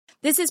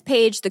This is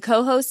Paige, the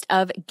co-host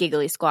of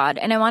Giggly Squad,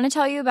 and I want to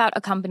tell you about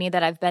a company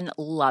that I've been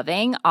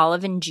loving,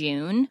 Olive &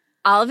 June.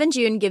 Olive &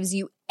 June gives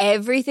you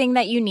everything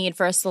that you need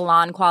for a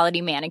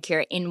salon-quality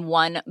manicure in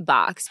one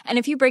box. And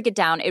if you break it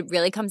down, it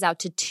really comes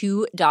out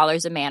to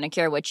 $2 a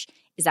manicure, which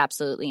is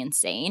absolutely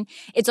insane.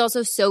 It's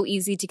also so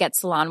easy to get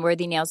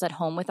salon-worthy nails at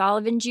home with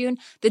Olive & June.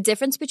 The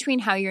difference between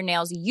how your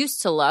nails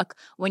used to look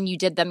when you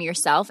did them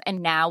yourself and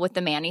now with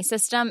the Mani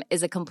system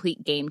is a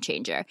complete game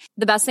changer.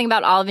 The best thing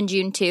about Olive &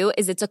 June, too,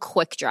 is it's a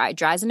quick dry.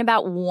 Dries in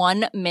about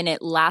 1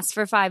 minute, lasts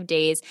for 5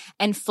 days,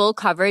 and full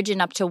coverage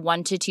in up to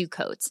 1 to 2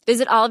 coats.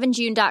 Visit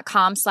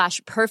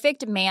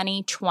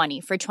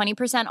oliveandjune.com/perfectmani20 for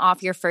 20%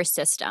 off your first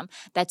system.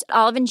 That's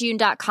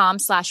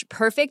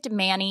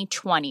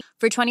oliveandjune.com/perfectmani20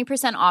 for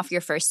 20% off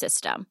your first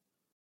system.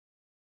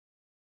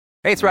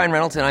 Hey, it's Ryan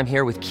Reynolds, and I'm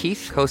here with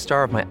Keith,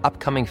 co-star of my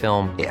upcoming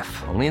film,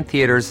 If, only in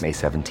theaters May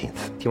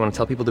 17th. Do you want to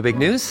tell people the big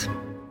news?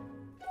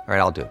 All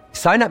right, I'll do it.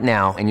 Sign up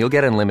now and you'll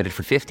get unlimited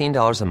for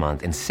 $15 a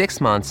month and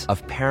 6 months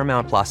of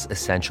Paramount Plus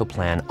Essential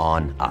Plan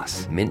on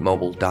us.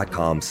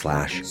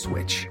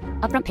 MintMobile.com/switch.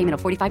 Upfront payment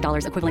of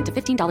 $45 equivalent to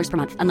 $15 per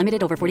month.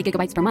 Unlimited over 40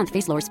 gigabytes per month.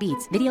 Face lower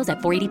speeds. Videos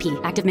at 480p.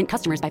 Active Mint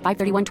customers by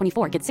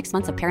 531.24 get 6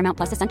 months of Paramount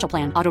Plus Essential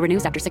Plan. Auto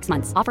renews after 6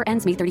 months. Offer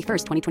ends May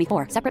 31st,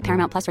 2024. Separate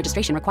Paramount Plus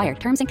registration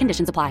required. Terms and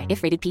conditions apply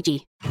if rated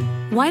PG.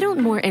 Why don't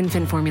more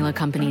infant formula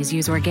companies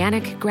use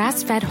organic,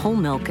 grass-fed whole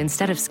milk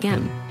instead of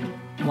skim?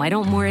 Why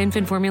don't more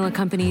infant formula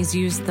companies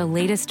use the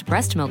latest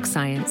breast milk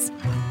science?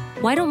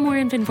 Why don't more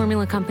infant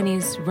formula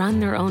companies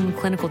run their own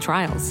clinical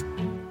trials?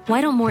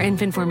 Why don't more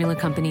infant formula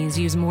companies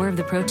use more of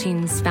the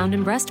proteins found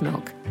in breast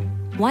milk?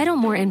 Why don't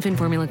more infant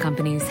formula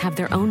companies have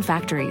their own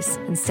factories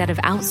instead of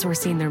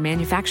outsourcing their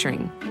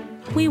manufacturing?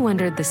 We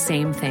wondered the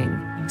same thing.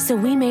 So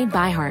we made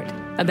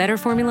ByHeart, a better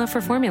formula for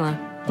formula.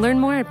 Learn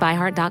more at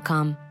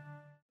byheart.com.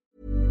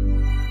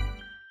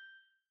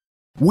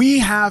 We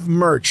have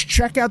merch.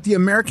 Check out the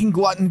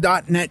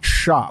AmericanGlutton.net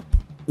shop.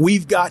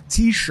 We've got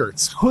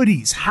t-shirts,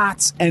 hoodies,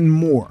 hats, and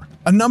more.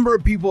 A number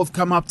of people have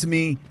come up to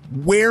me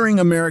wearing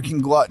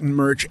American Glutton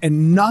merch,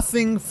 and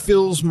nothing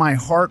fills my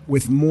heart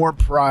with more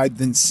pride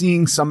than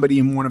seeing somebody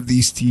in one of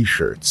these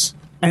t-shirts.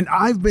 And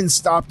I've been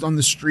stopped on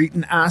the street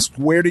and asked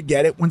where to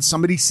get it when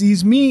somebody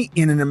sees me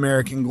in an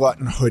American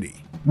Glutton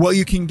hoodie. Well,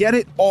 you can get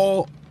it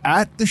all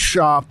at the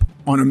shop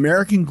on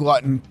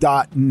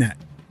AmericanGlutton.net.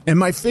 And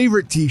my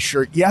favorite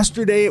t-shirt,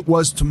 yesterday it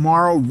was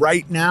tomorrow,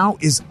 right now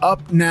is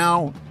up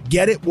now.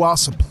 Get it while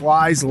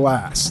supplies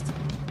last.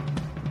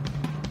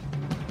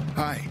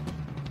 Hi,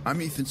 I'm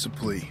Ethan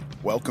Suplee.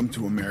 Welcome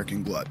to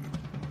American Glutton.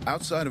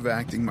 Outside of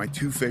acting, my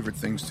two favorite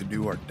things to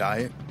do are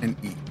diet and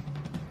eat.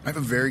 I have a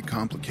very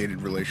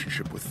complicated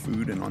relationship with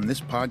food, and on this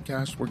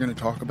podcast, we're going to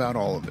talk about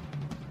all of it.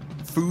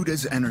 Food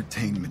as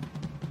entertainment,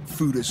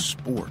 food as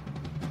sport,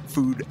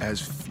 food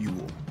as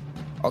fuel.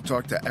 I'll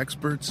talk to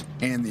experts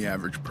and the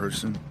average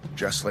person,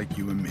 just like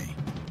you and me.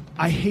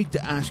 I hate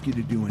to ask you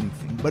to do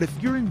anything, but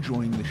if you're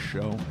enjoying this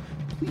show,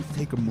 please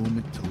take a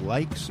moment to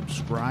like,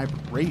 subscribe,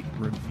 rate,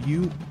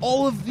 review,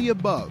 all of the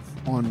above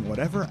on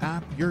whatever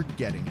app you're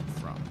getting it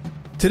from.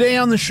 Today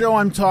on the show,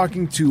 I'm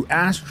talking to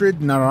Astrid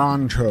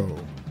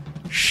Naranjo.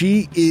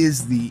 She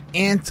is the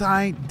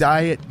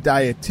anti-diet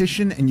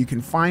dietitian, and you can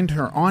find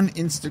her on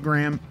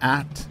Instagram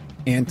at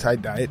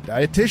anti-diet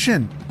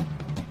dietitian.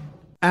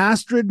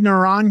 Astrid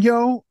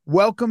Naranjo,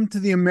 welcome to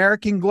the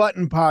American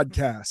Glutton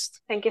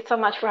Podcast. Thank you so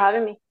much for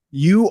having me.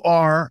 You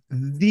are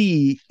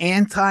the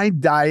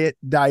anti-diet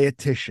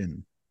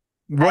dietitian.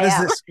 What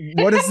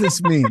does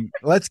this mean?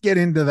 Let's get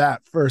into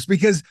that first,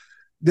 because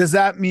does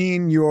that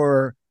mean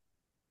you're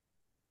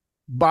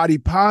body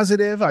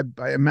positive? I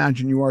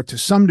imagine you are to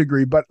some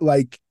degree, but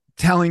like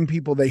telling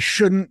people they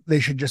should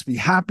just be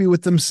happy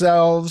with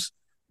themselves.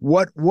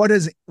 What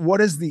is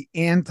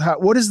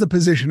the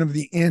position of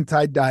the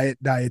anti-diet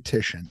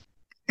dietitian?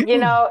 You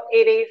know,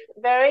 it is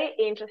very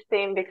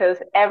interesting because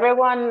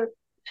everyone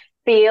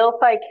feels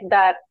like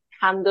that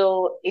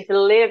handle is a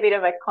little bit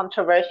of a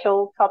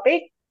controversial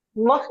topic,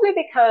 mostly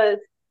because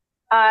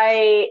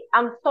I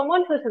am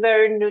someone who's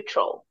very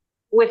neutral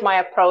with my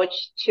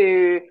approach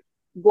to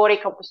body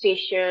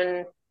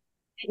composition,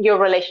 your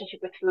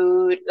relationship with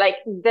food. Like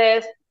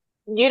this,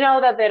 you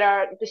know that there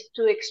are these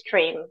two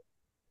extremes.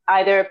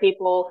 Either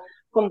people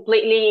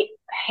completely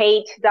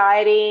hate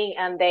dieting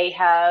and they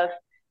have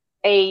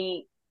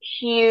a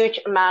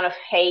huge amount of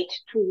hate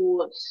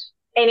towards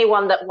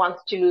anyone that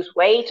wants to lose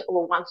weight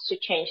or wants to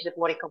change the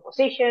body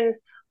composition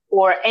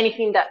or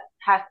anything that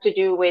has to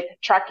do with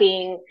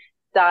tracking,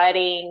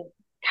 dieting,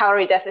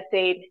 calorie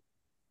deficit.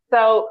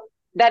 So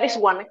that is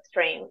one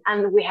extreme.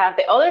 And we have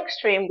the other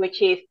extreme,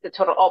 which is the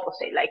total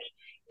opposite. Like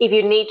if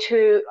you need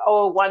to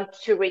or want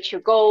to reach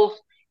your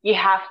goals, you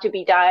have to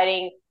be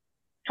dieting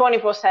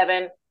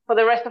 24/7 for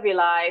the rest of your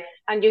life,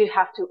 and you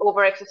have to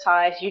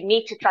over-exercise. You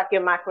need to track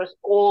your macros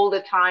all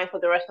the time for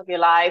the rest of your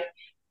life.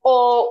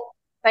 Or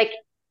like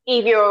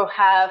if you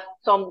have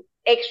some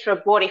extra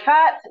body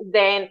fat,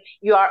 then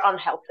you are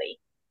unhealthy.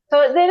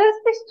 So there is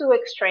these two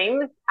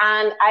extremes,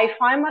 and I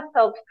find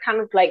myself kind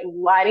of like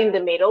right in the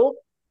middle.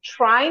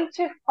 trying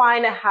to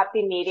find a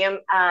happy medium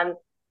and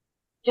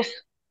just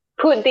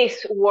put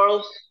this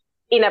world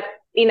in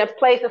a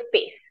place of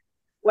peace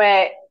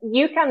where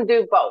you can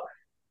do both.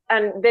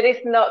 And there is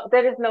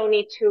no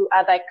need to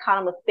that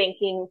kind of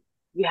thinking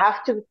you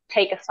have to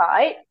take a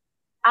side.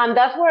 And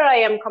that's where I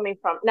am coming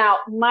from. Now,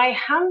 my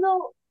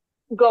handle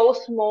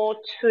goes more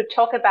to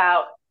talk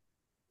about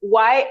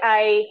why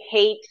I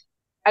hate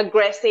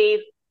aggressive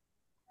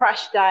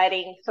crash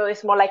dieting. So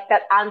it's more like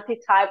that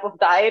anti-type of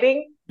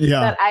dieting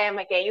that I am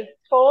against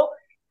for.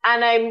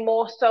 And I'm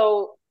more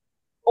so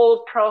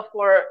all pro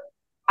for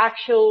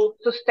actual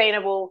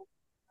sustainable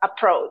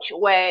approach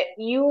where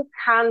you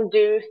can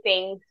do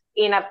things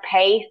in a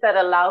pace that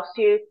allows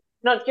you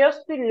not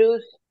just to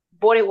lose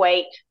body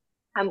weight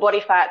and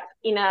body fat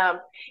in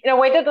a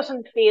way that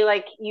doesn't feel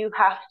like you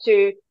have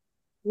to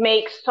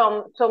make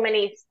so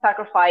many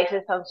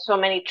sacrifices and so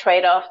many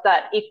trade-offs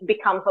that it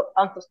becomes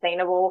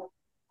unsustainable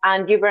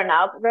and you burn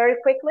out very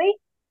quickly.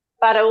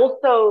 But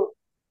also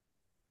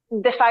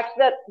the fact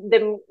that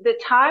the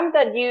time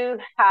that you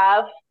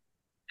have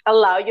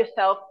allowed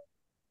yourself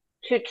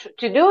to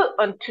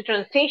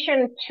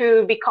transition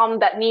to become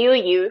that new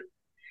you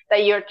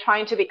that you're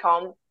trying to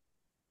become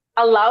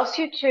allows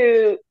you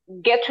to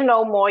get to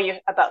know more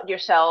about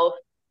yourself,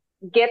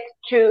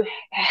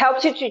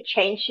 helps you to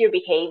change your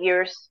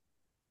behaviors,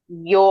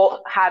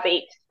 your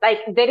habits. Like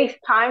there is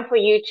time for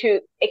you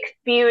to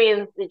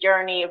experience the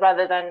journey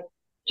rather than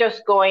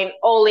just going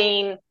all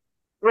in,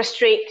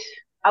 restrict,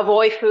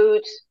 avoid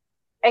foods,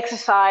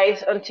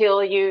 exercise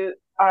until you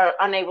are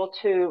unable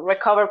to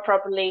recover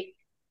properly.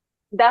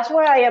 That's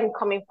where I am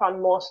coming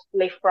from,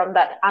 mostly from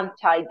that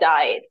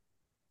anti-diet.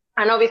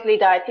 And obviously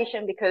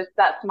dietitian, because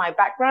that's my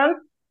background.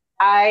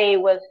 I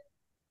was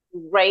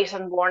raised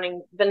and born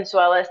in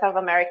Venezuela, South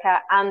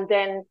America. And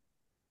then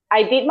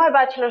I did my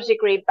bachelor's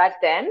degree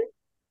back then,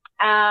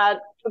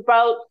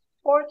 about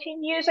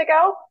 14 years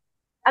ago.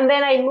 And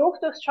then I moved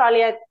to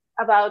Australia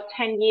about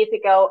 10 years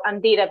ago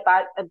and did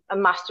a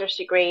master's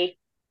degree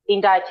in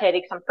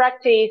dietetics and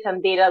practice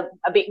and did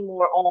a bit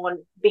more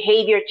on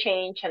behavior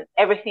change and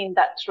everything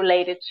that's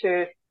related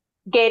to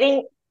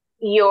getting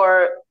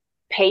your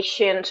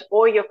patient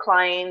or your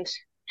client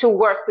to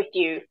work with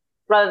you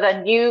rather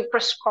than you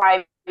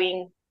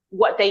prescribing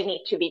what they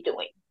need to be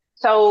doing.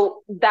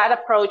 So that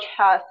approach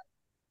has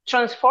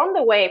transformed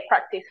the way I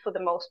practice for the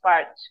most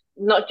part,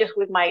 not just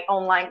with my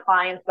online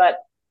clients, but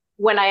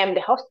when I am in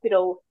the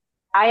hospital,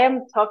 I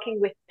am talking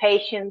with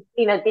patients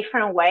in a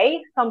different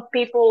way. Some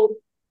people,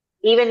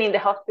 even in the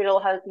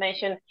hospital, has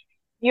mentioned,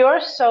 you're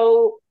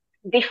so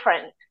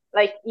different.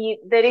 Like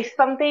there is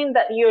something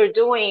that you're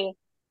doing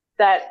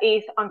that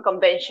is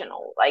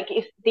unconventional. Like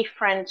it's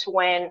different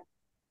when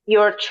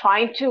you're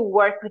trying to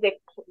work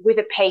with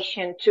a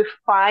patient to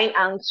find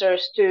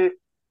answers, to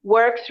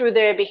work through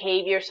their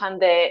behaviors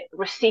and the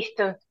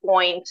resistance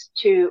points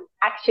to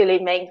actually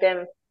make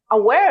them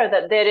aware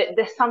that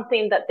there's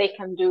something that they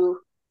can do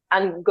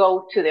and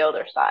go to the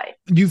other side.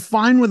 You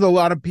find with a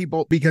lot of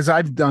people, because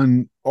I've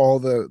done all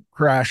the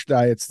crash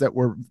diets that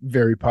were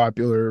very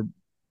popular,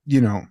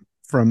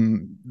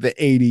 from the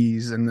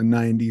 80s and the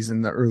 90s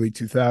and the early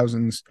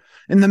 2000s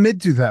and the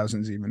mid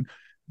 2000s even.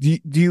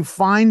 Do you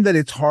find that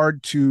it's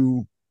hard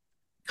to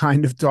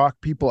kind of talk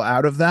people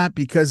out of that?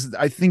 Because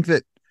I think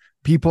that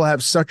people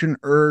have such an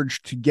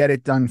urge to get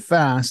it done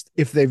fast.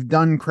 If they've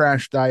done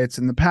crash diets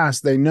in the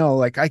past, they know,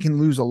 like, I can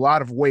lose a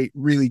lot of weight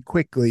really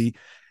quickly.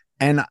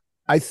 And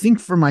I think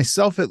for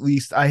myself, at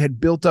least, I had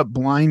built up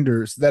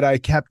blinders that I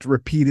kept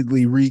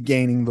repeatedly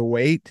regaining the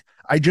weight.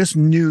 I just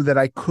knew that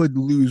I could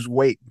lose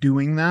weight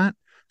doing that.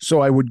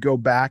 So I would go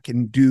back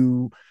and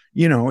do,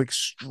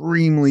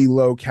 extremely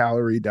low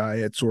calorie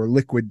diets or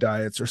liquid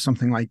diets or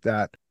something like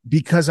that,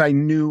 because I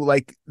knew,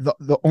 like,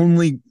 the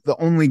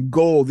only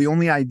goal, the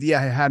only idea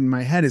I had in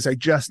my head is I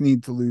just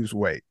need to lose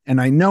weight. And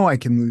I know I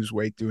can lose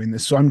weight doing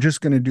this. So I'm just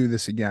going to do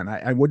this again.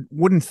 I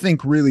wouldn't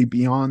think really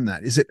beyond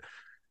that. Is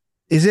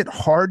it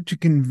hard to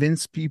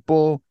convince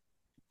people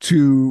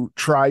to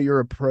try your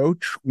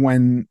approach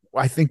when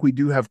I think we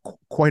do have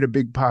quite a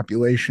big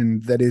population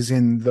that is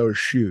in those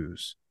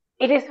shoes?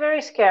 It is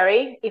very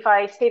scary if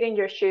I sit in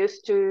your shoes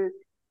to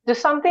do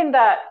something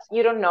that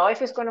you don't know if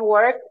it's going to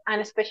work.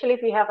 And especially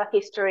if you have a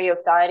history of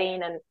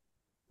dieting and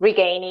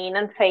regaining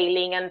and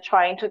failing and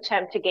trying to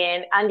attempt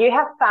again. And you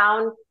have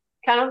found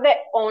kind of the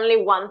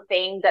only one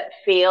thing that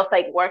feels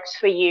like works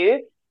for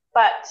you,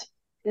 but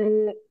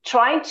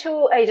trying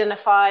to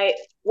identify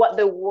what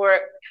the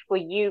work for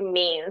you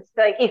means.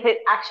 Like, is it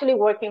actually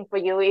working for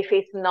you if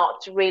it's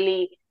not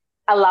really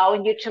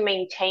allowing you to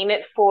maintain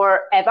it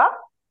forever?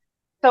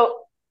 So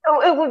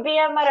it would be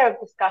a matter of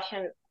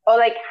discussion, or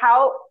like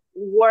how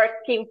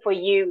working for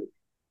you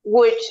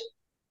would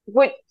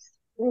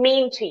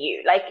mean to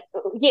you. Like,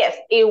 yes,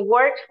 it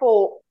worked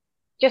for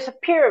just a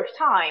period of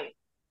time,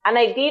 and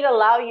I did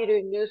allow you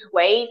to lose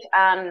weight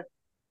and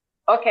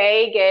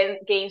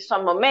gain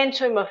some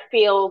momentum or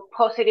feel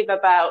positive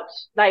about,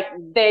 like,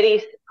 there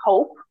is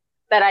hope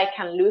that I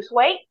can lose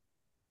weight.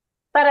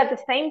 But at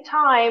the same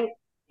time,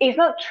 it's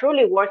not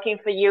truly working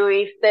for you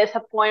if there's a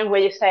point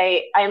where you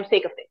say, I am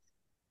sick of this.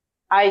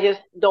 I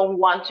just don't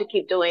want to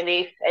keep doing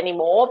this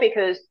anymore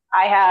because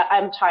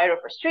I'm tired of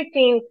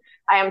restricting.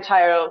 I am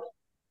tired of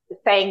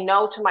saying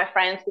no to my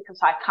friends because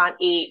I can't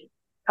eat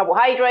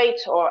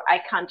carbohydrates, or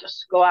I can't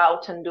just go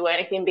out and do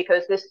anything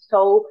because there's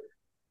so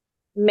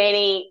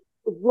many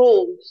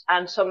rules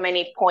and so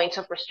many points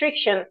of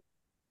restriction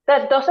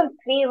that doesn't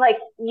feel like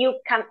you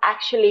can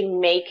actually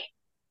make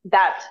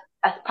that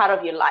as part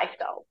of your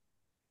lifestyle.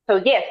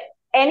 So yes,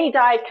 any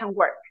diet can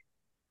work.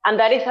 And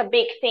that is a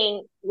big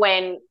thing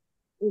when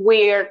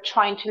we're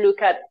trying to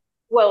look at,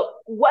 well,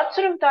 what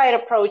sort of diet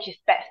approach is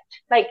best?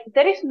 Like,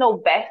 there is no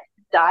best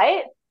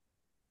diet.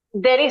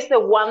 There is the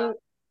one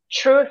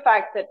true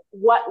fact that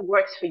what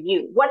works for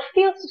you, what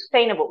feels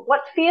sustainable,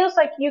 what feels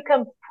like you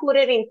can put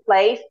it in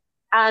place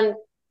and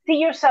see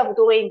yourself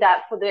doing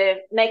that for the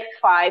next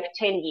 5,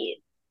 10 years.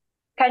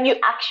 Can you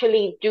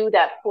actually do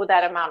that for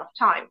that amount of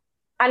time?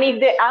 And if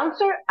the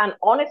answer, an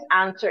honest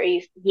answer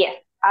is yes,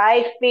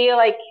 I feel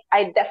like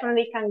I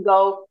definitely can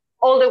go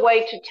all the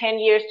way to 10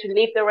 years to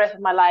live the rest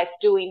of my life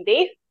doing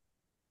this,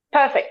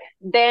 perfect.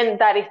 Then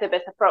that is the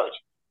best approach.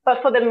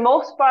 But for the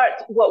most part,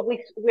 what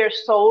we're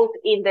sold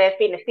in the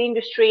fitness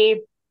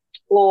industry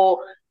or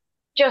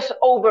just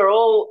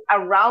overall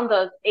around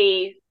us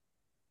is,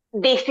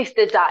 this is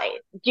the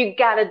diet. You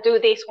gotta do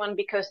this one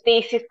because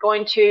this is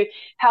going to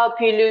help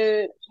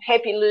you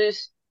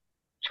lose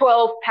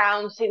 12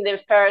 pounds in the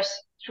first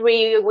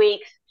 3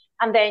 weeks.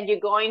 And then you're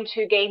going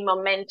to gain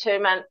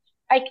momentum. And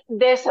like,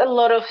 there's a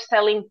lot of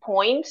selling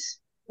points,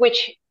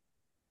 which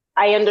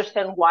I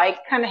understand why it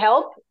can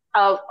help.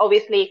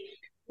 Obviously,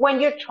 when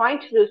you're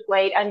trying to lose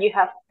weight and you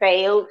have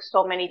failed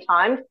so many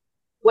times,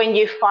 when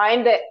you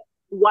find that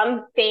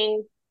one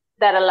thing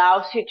that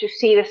allows you to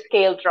see the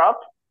scale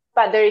drop,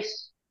 but there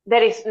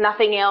is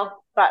nothing else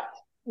but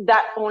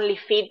that only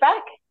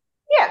feedback,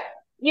 yeah,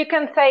 you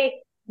can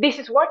say, this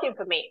is working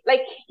for me.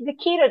 Like the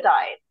keto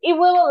diet, it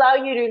will allow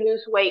you to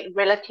lose weight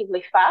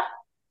relatively fast,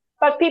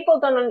 but people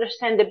don't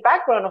understand the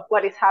background of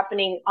what is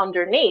happening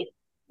underneath.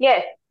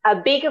 Yes, a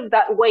big of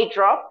that weight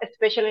drop,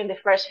 especially in the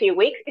first few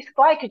weeks, is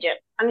glycogen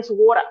and it's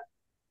water.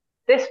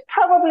 There's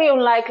probably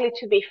unlikely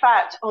to be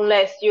fat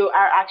unless you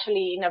are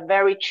actually in a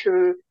very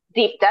true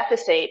deep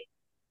deficit.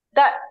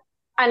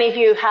 And if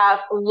you have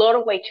a lot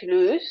of weight to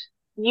lose,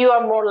 you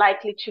are more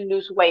likely to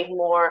lose weight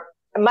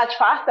much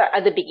faster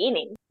at the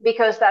beginning,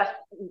 because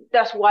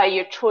that's why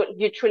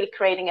you're truly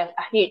creating a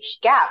huge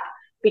gap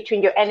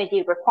between your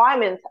energy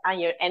requirements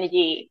and your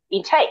energy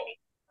intake.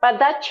 But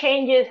that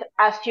changes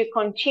as you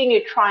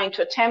continue trying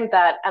to attempt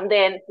that, and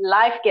then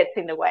life gets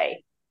in the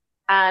way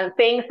and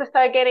things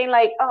start getting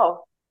like,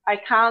 oh, I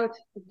can't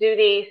do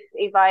this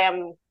if I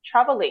am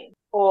traveling,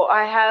 or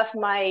I have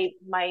my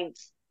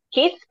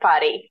kids'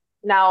 party.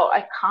 Now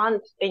I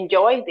can't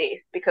enjoy this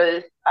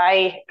because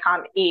I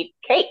can't eat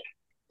cake.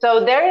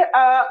 So there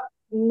are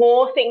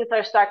more things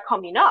that start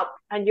coming up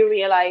and you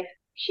realize,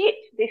 shit,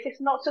 this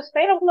is not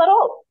sustainable at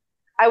all.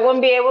 I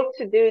won't be able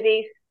to do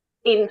this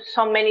in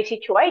so many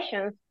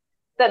situations,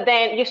 that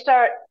then you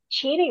start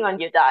cheating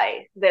on your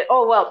diet. That,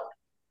 oh, well,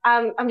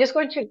 I'm just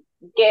going to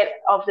get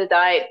off the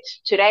diet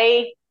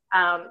today.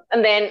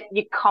 And then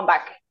you come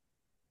back.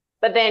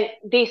 But then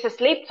this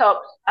slip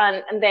ups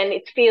and then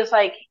it feels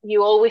like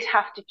you always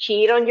have to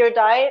cheat on your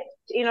diet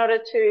in order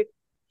to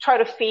try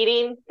to fit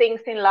in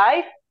things in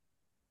life.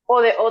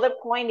 Or the other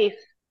point is,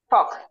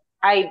 fuck,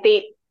 I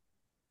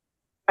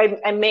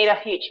made a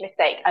huge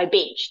mistake. I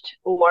binged.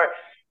 Or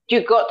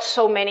you got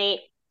so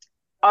many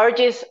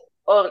urges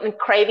and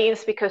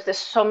cravings because there's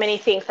so many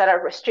things that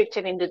are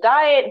restricted in the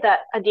diet that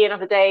at the end of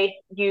the day,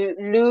 you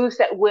lose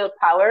that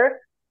willpower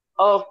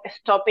of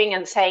stopping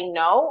and saying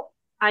no.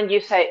 And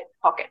you say,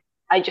 okay,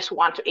 I just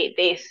want to eat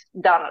this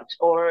donut,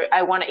 or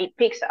I want to eat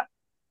pizza.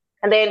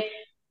 And then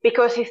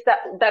because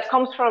that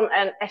comes from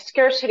a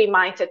scarcity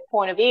mindset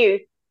point of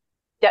view,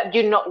 that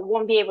you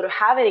won't be able to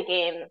have it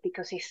again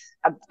because it's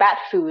a bad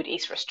food,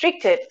 it's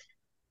restricted,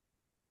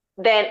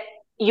 then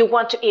you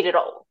want to eat it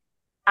all.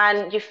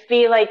 And you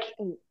feel like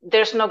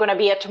there's not going to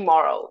be a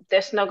tomorrow.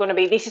 This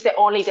is the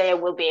only day I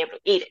will be able to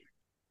eat it.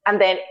 And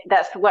then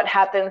that's what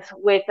happens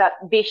with that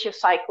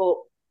vicious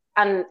cycle,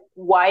 and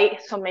why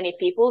so many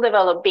people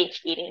develop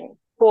binge eating,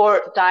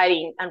 poor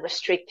dieting and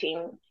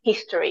restricting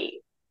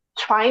history,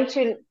 trying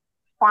to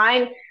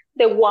find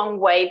the one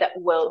way that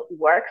will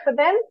work for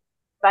them,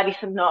 but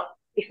it's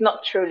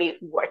not truly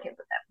working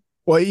for them.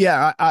 Well,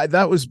 yeah,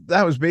 that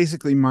was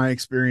basically my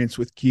experience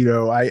with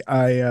keto.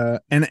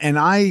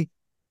 I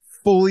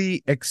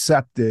fully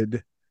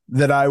accepted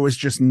that I was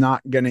just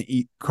not going to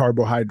eat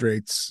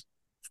carbohydrates,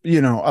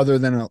 other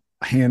than a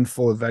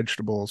handful of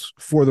vegetables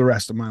for the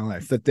rest of my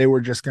life, that they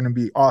were just going to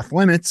be off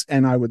limits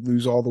and I would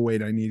lose all the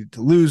weight I needed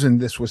to lose. And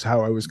this was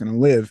how I was going to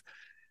live.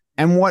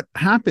 And what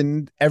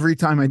happened every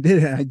time I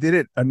did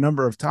it a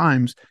number of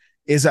times,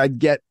 is I'd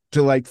get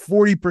to like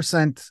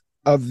 40%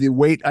 of the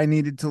weight I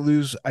needed to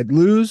lose, I'd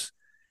lose,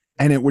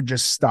 and it would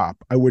just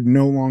stop. I would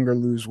no longer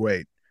lose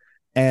weight.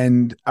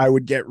 and I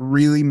would get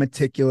really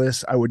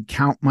meticulous. I would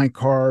count my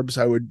carbs.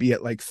 I would be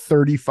at like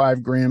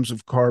 35 grams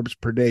of carbs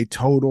per day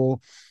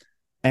total,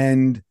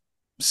 and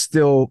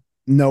still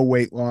no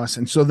weight loss.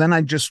 And so then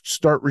I just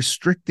start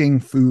restricting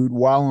food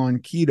while on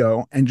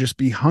keto and just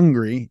be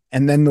hungry.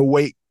 And then the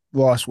weight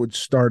loss would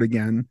start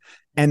again.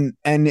 And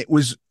it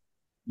was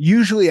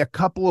usually a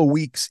couple of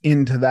weeks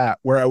into that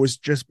where I was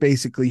just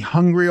basically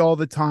hungry all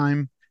the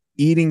time,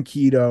 eating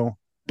keto,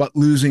 but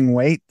losing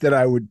weight, that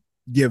I would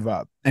give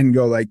up and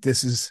go like,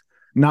 this is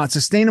not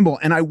sustainable.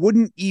 And I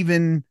wouldn't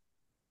even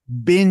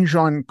binge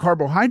on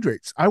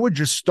carbohydrates. I would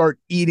just start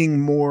eating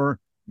more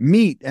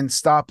meat and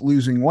stop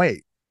losing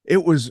weight.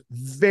 It was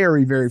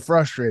very, very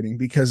frustrating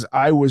because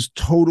I was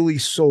totally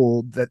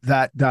sold that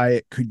that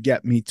diet could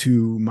get me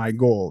to my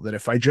goal, that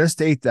if I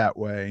just ate that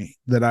way,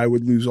 that I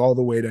would lose all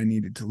the weight I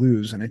needed to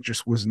lose. And it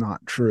just was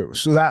not true.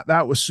 So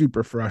that was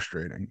super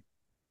frustrating.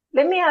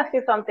 Let me ask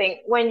you something.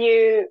 When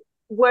you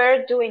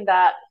were doing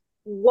that,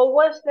 what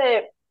was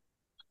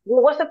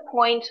the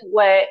point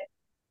where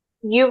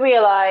you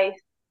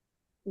realized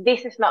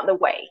this is not the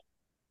way?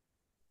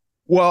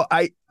 Well,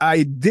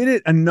 I did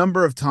it a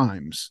number of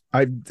times.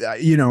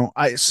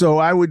 So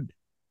I would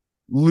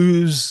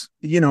lose,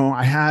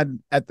 I had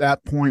at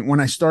that point when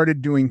I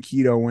started doing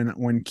keto,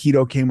 when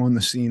keto came on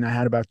the scene, I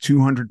had about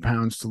 200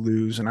 pounds to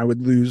lose, and I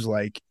would lose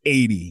like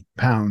 80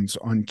 pounds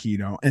on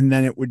keto, and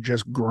then it would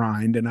just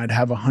grind, and I'd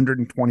have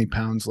 120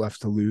 pounds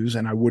left to lose,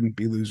 and I wouldn't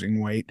be losing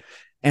weight.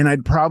 And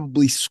I'd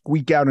probably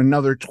squeak out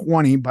another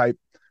 20 by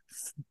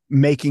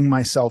making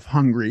myself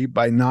hungry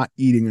by not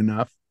eating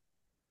enough.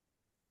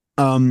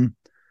 And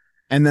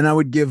then I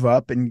would give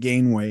up and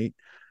gain weight.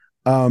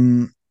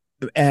 And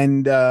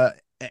then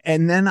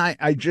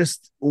I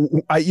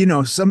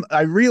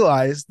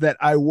realized that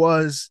I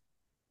was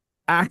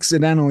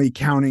accidentally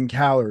counting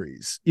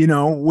calories,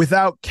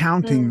 without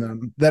counting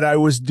them, that I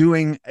was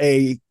doing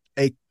a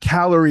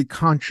calorie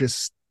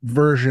conscious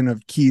version of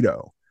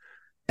keto.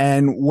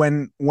 And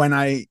when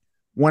I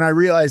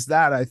realized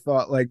that, I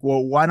thought like,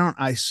 well, why don't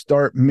I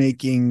start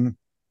making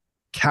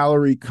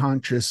calorie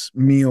conscious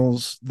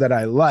meals that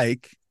I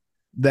like,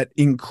 that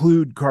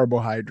include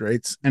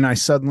carbohydrates? And I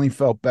suddenly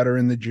felt better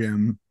in the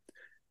gym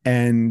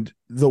and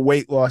the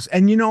weight loss.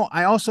 And,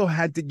 I also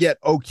had to get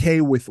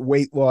okay with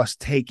weight loss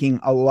taking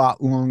a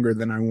lot longer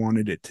than I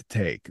wanted it to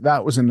take.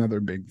 That was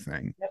another big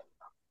thing. Yep.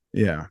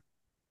 Yeah.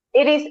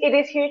 It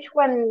is huge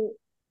when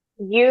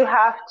you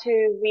have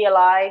to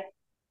realize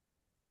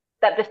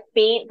that the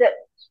speed that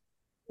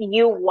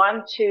you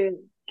want to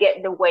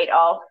get the weight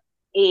off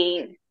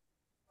is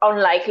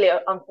unlikely or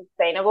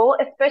unsustainable,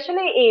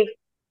 especially if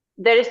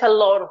there is a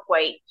lot of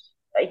weight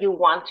that you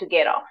want to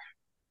get off.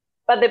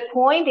 But the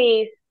point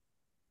is,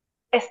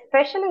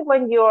 especially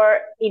when you're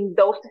in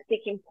those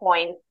sticking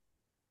points,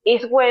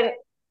 is when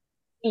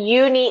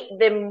you need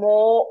the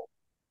more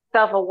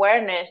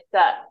self-awareness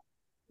that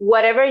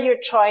whatever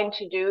you're trying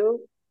to do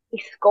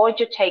is going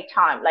to take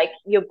time. Like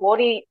your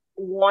body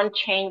won't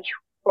change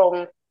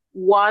from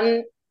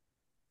one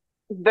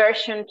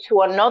version to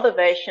another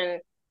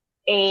version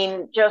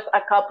in just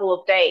a couple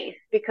of days,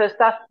 because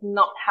that's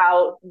not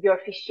how your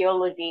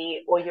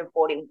physiology or your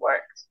body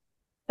works.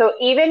 So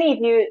even if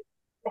you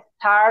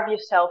starve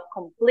yourself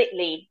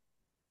completely,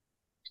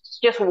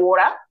 just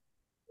water,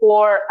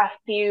 for a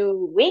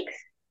few weeks,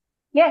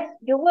 yes,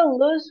 you will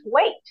lose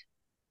weight,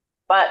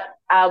 but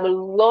a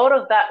lot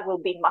of that will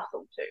be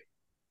muscle too.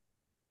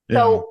 Yeah.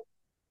 So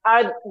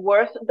are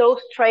worth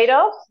those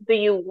trade-offs? Do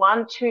you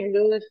want to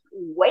lose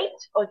weight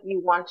or do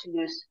you want to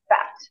lose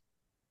fat?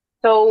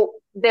 So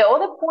the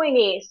other point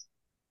is,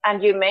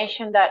 and you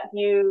mentioned that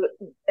you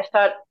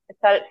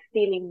started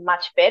feeling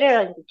much better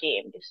in the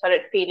gym. You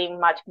started feeling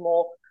much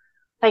more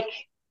like,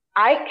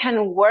 I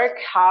can work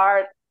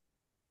hard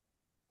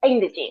in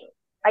the gym.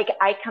 Like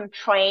I can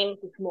train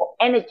with more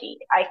energy.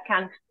 I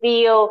can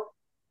feel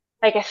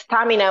like a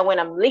stamina when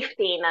I'm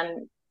lifting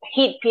and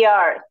hit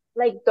PRs.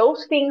 Like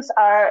those things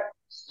are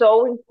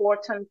so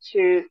important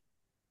to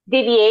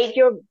deviate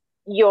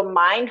your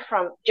mind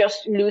from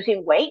just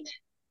losing weight,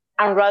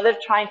 and rather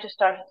trying to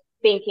start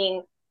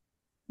thinking,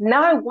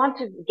 now I want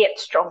to get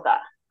stronger.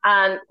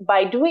 And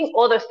by doing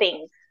other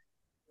things,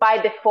 by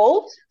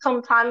default,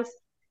 sometimes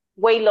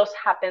weight loss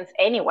happens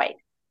anyway.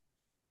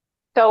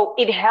 So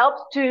it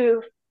helps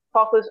to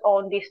focus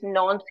on these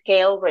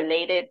non-scale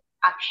related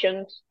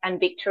actions and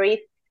victories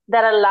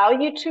that allow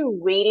you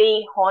to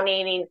really hone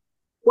in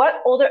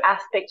what other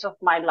aspects of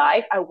my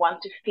life I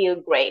want to feel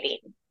great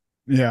in.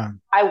 Yeah.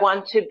 I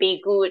want to be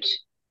good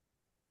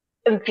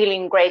and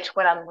feeling great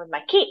when I'm with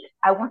my kids.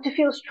 I want to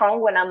feel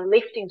strong when I'm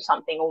lifting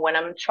something, or when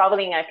I'm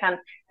traveling, I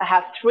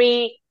have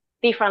 3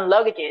 different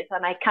luggages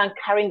and I can't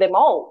carry them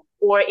all.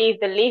 Or if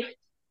the lift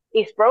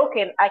is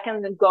broken, I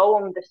can go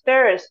on the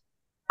stairs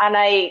and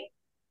I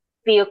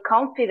feel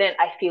confident.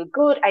 I feel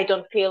good. I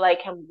don't feel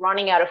like I'm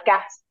running out of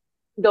gas.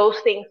 Those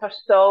things are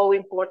so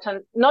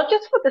important, not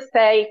just for the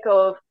sake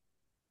of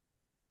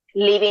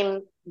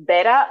living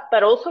better,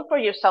 but also for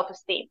your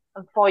self-esteem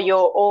and for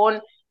your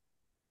own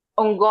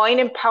ongoing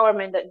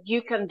empowerment that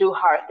you can do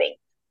hard things.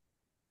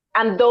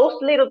 And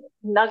those little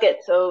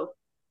nuggets of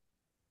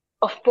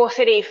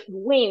positive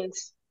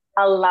wins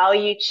allow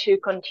you to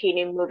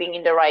continue moving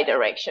in the right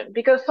direction.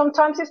 Because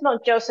sometimes it's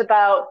not just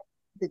about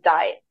the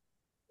diet,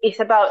 it's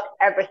about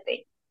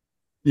everything.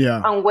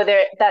 Yeah. And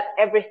whether that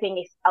everything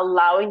is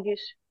allowing you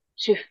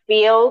to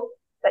feel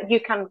that you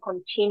can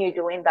continue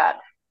doing that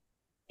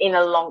in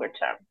a longer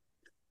term.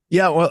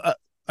 Yeah. Well,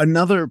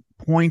 another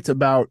point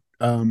about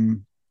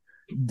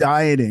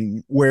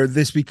dieting where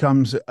this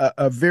becomes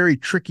a very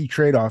tricky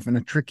trade-off and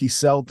a tricky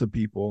sell to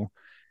people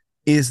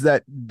is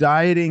that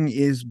dieting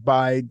is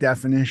by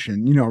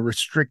definition,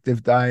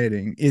 restrictive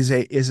dieting is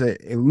a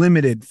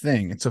limited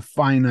thing. It's a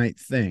finite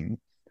thing.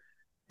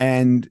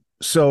 And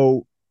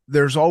so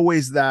there's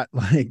always that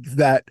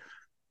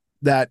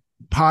that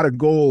pot of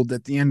gold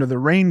at the end of the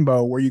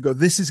rainbow where you go,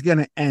 this is going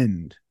to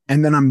end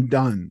and then I'm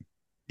done,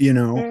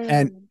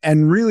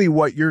 and really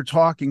what you're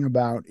talking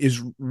about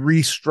is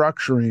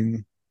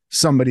restructuring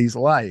somebody's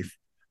life,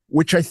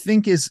 which I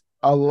think is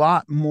a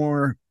lot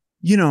more,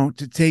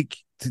 to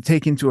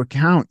take into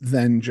account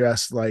than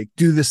just like,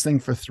 do this thing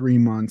for 3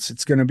 months.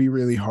 It's going to be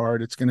really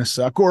hard. It's going to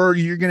suck. Or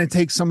you're going to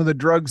take some of the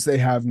drugs they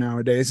have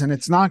nowadays and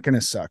it's not going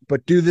to suck,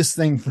 but do this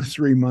thing for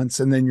 3 months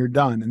and then you're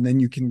done. And then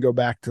you can go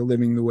back to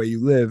living the way you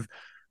live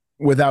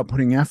without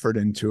putting effort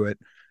into it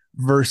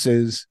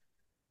versus,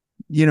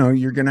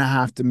 you're going to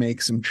have to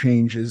make some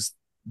changes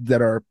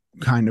that are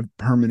kind of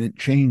permanent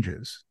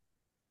changes.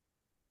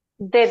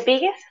 The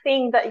biggest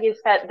thing that you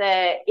said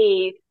there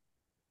is,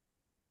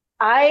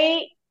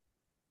 I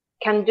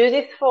can do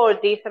this for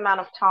this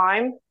amount of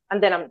time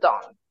and then I'm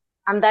done.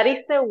 And that is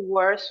the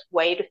worst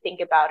way to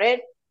think about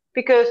it,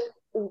 because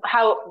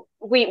how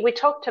we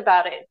talked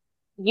about it,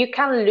 you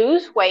can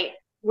lose weight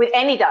with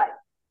any diet,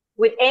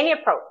 with any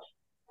approach.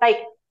 Like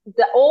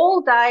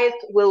all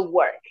diets will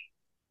work.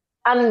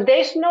 And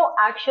there's no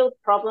actual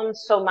problem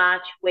so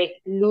much with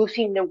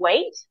losing the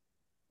weight,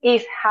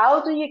 is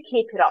how do you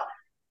keep it off?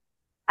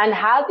 And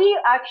how do you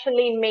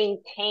actually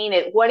maintain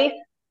it? What is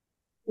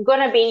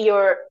going to be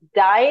your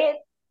diet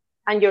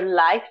and your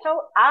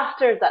lifestyle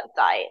after that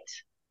diet?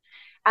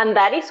 And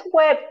that is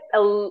where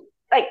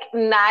like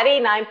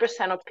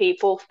 99% of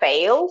people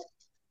fail,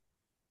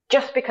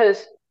 just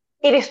because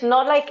it is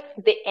not like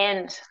the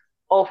end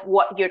of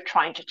what you're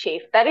trying to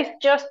achieve. That is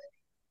just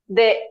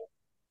the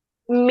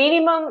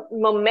minimum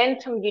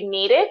momentum you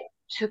needed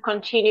to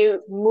continue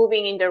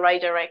moving in the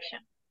right direction.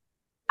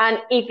 And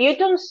if you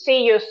don't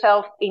see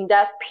yourself in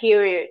that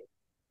period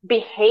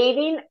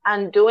behaving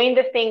and doing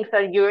the things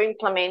that you're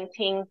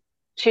implementing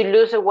to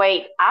lose the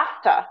weight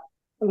after,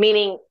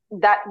 meaning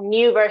that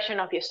new version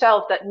of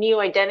yourself, that new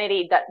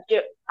identity, that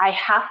I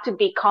have to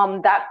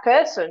become that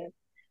person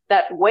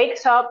that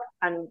wakes up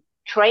and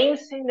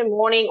trains in the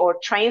morning or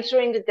trains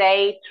during the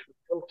day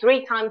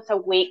 3 times a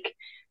week,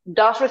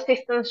 does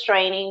resistance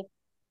training,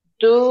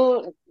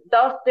 does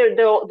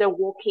their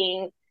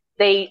walking,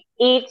 they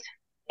eat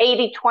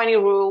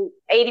 80-20 rule,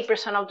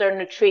 80% of their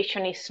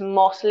nutrition is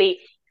mostly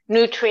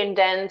nutrient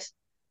dense,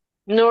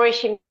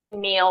 nourishing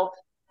meals.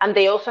 And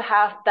they also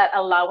have that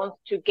allowance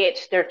to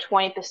get their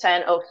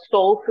 20% of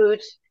soul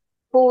foods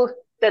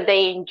that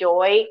they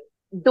enjoy.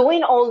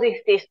 Doing all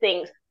these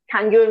things,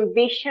 can you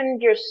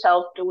envision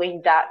yourself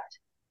doing that?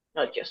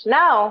 Not just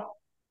now,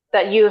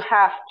 that you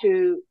have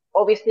to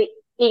obviously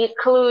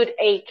include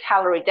a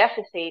calorie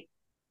deficit,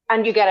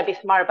 and you got to be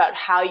smart about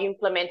how you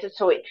implement it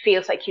so it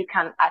feels like you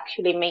can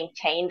actually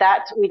maintain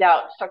that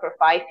without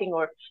sacrificing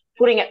or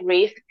putting at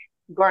risk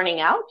burning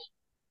out.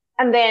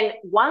 And then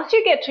once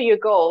you get to your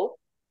goal,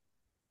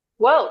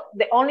 well,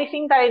 the only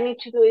thing that I need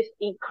to do is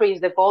increase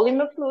the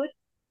volume of food,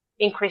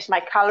 increase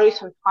my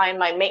calories and find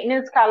my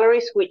maintenance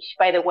calories, which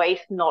by the way is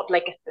not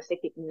like a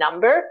specific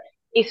number,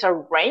 it's a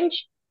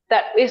range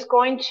that is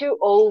going to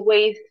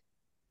always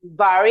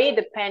vary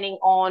depending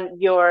on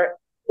your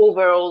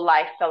overall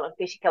lifestyle and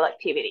physical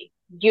activity.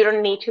 You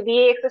don't need to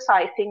be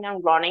exercising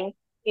and running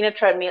in a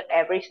treadmill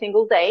every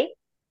single day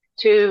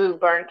to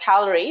burn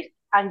calories,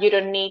 and you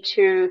don't need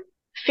to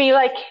feel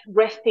like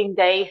resting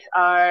days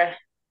are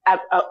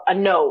a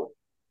no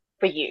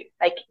for you.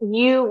 Like,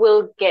 you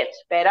will get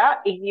better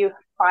if you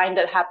find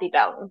that happy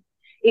balance.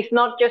 It's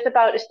not just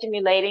about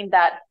stimulating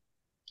that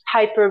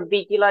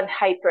hyper-vigilant,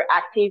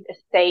 hyperactive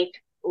state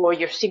or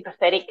your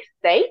sympathetic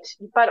state,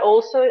 but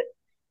also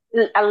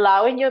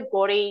allowing your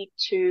body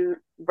to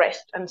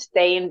rest and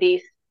stay in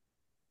this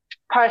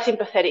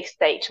parasympathetic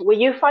state where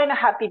you find a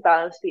happy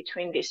balance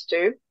between these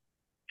two,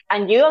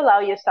 and you allow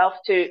yourself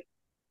to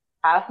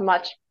have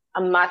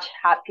a much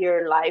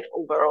happier life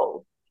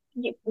overall.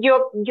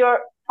 You're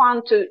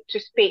fun to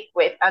speak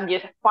with, and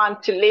you're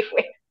fun to live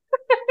with.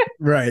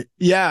 Right.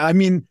 Yeah. I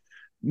mean,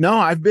 no,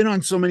 I've been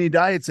on so many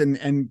diets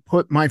and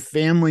put my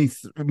family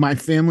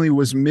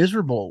was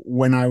miserable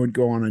when I would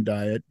go on a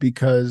diet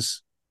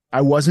because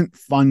I wasn't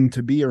fun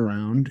to be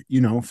around,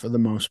 for the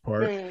most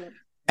part.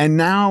 And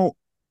now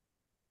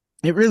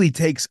it really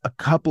takes a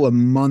couple of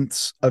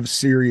months of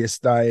serious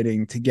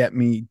dieting to get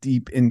me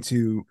deep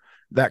into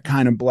that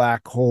kind of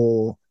black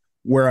hole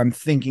where I'm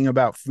thinking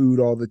about food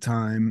all the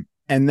time.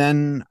 And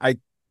then I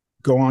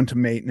go on to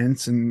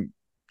maintenance and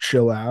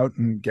chill out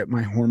and get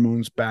my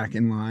hormones back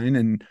in line,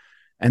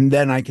 and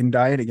then I can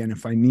diet again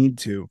if I need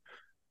to.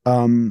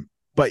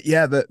 But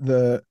yeah,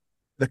 the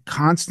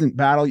constant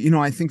battle,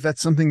 I think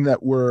that's something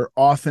that we're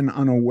often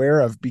unaware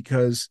of,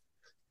 because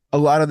a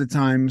lot of the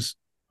times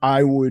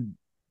I would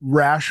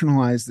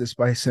rationalize this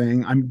by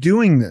saying I'm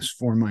doing this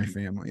for my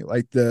family.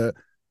 Like the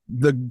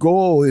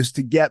goal is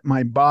to get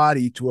my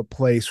body to a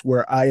place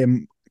where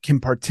can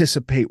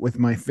participate with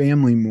my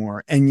family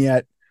more. And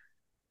yet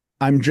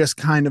I'm just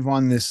kind of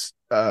on this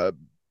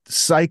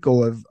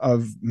cycle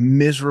of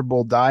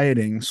miserable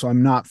dieting. So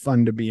I'm not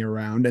fun to be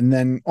around, and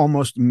then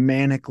almost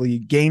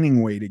manically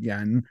gaining weight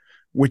again,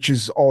 which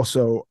is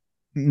also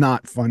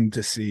not fun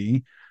to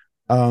see.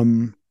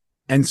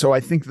 And so I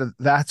think that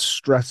that's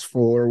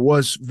stressful, or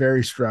was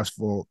very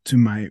stressful to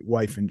my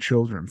wife and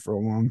children for a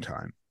long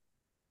time.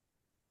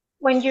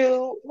 When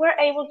you were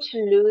able to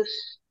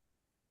lose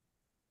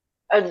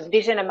a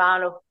decent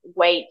amount of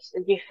weight,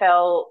 you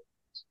felt,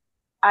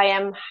 I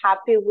am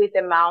happy with the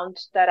amount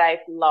that I've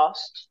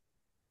lost.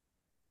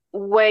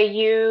 Were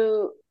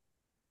you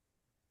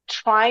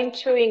trying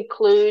to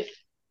include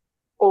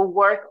or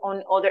work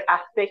on other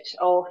aspects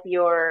of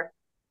your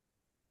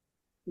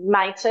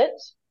mindset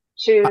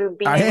to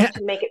be able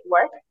to make it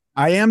work?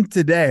 I am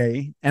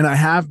today, and I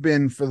have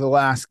been for the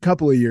last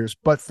couple of years,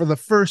 but for the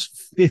first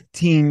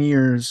 15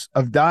 years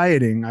of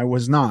dieting, I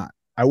was not.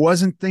 I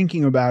wasn't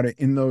thinking about it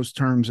in those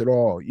terms at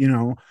all.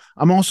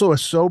 I'm also a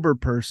sober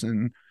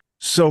person.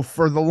 So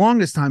for the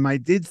longest time, I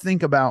did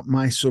think about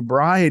my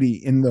sobriety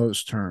in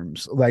those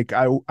terms. Like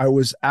I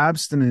was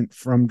abstinent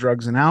from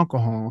drugs and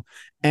alcohol,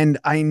 and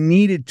I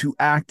needed to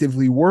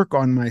actively work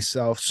on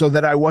myself so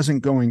that I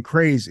wasn't going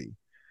crazy.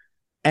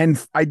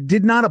 And I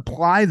did not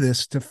apply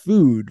this to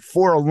food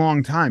for a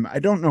long time. I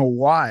don't know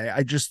why.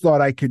 I just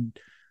thought I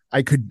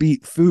could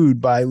beat food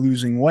by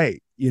losing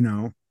weight,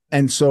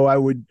 And so I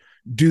would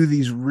do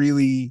these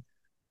really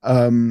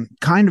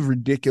kind of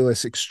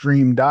ridiculous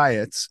extreme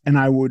diets, and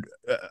I would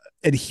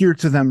adhere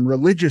to them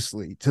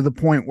religiously to the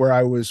point where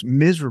I was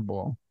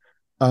miserable,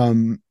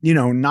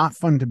 not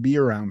fun to be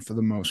around for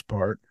the most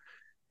part.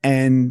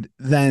 And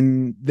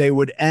then they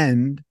would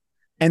end.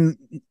 And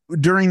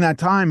during that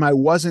time, I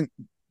wasn't,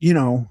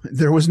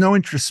 there was no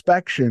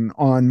introspection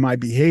on my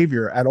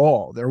behavior at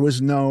all. There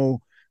was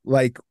no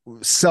like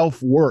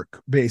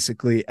self-work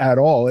basically at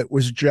all. It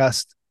was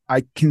just,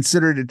 I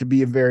considered it to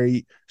be a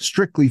very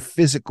strictly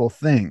physical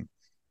thing.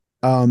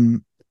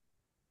 And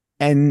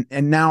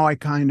now I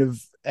kind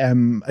of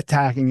am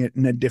attacking it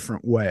in a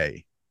different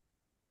way.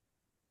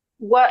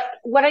 What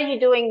are you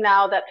doing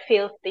now that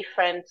feels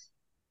different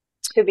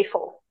to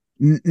before?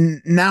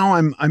 Now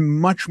I'm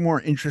much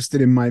more interested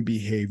in my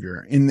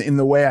behavior, in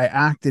the way I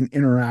act and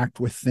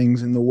interact with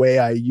things, in the way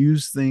I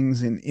use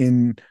things,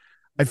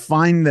 I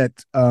find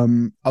that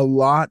a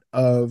lot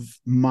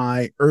of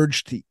my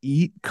urge to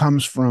eat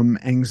comes from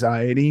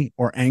anxiety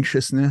or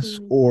anxiousness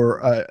or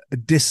a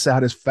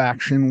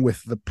dissatisfaction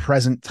with the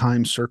present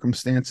time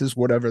circumstances,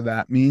 whatever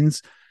that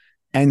means.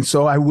 And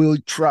so I will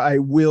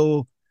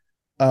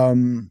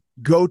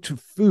go to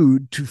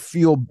food to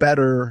feel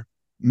better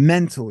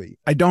mentally.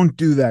 I don't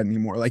do that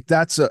anymore. Like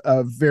that's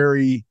a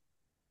very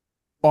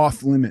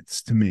off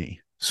limits to me.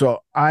 So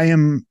I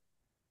am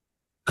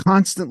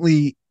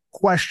constantly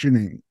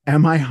questioning,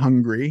 am I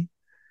hungry?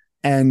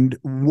 And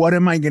what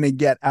am I going to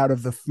get out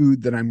of the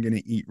food that I'm going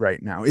to eat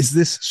right now? Is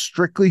this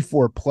strictly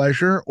for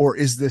pleasure, or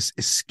is this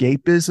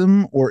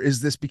escapism, or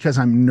is this because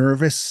I'm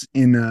nervous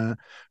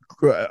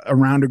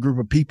around a group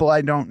of people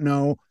I don't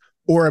know,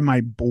 or am I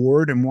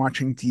bored and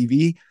watching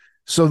TV?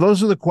 So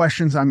those are the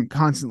questions I'm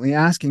constantly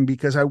asking,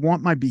 because I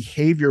want my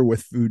behavior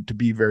with food to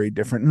be very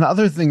different. And the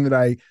other thing that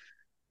I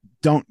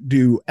don't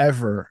do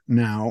ever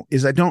now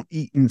is I don't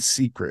eat in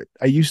secret.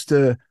 I used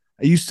to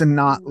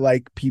not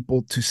like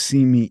people to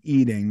see me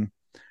eating,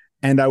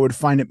 and I would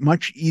find it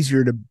much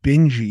easier to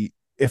binge eat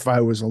if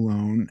I was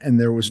alone and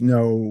there was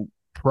no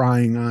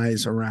prying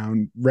eyes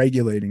around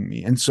regulating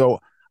me. And so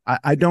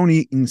I don't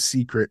eat in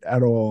secret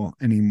at all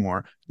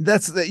anymore.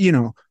 That's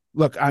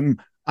look,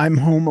 I'm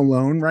home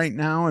alone right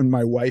now, and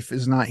my wife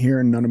is not here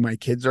and none of my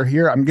kids are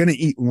here. I'm going to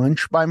eat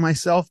lunch by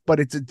myself, but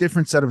it's a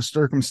different set of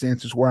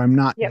circumstances where I'm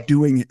not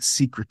doing it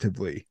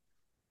secretively.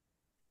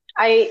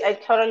 I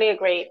totally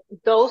agree.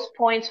 Those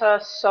points are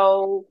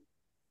so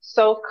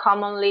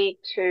commonly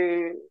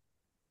to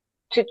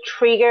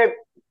trigger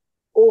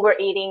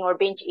overeating or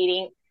binge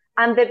eating.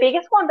 And the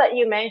biggest one that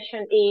you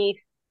mentioned is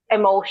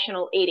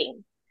emotional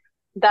eating,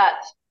 that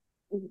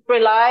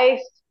relies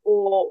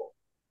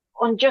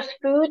on just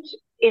food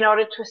in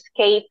order to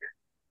escape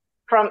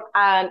from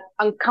an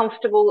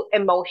uncomfortable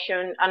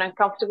emotion, an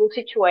uncomfortable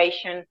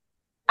situation.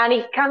 And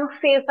it kind of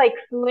feels like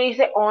food is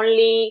the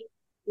only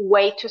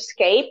way to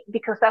escape,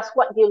 because that's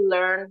what you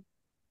learn.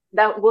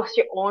 That was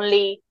your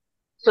only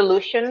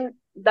solution.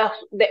 That's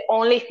the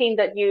only thing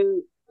that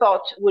you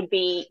thought would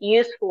be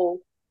useful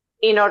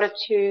in order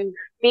to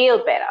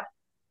feel better.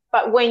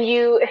 But when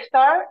you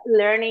start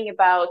learning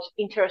about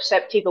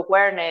interoceptive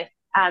awareness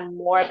and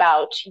more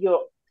about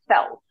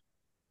yourself,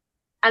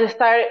 and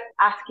start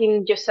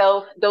asking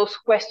yourself those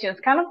questions,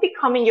 kind of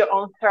becoming your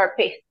own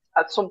therapist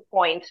at some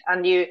point.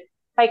 And you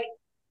like,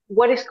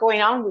 what is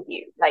going on with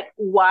you? Like,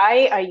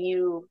 why are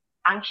you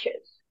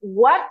anxious?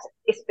 What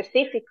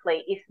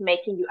specifically is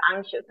making you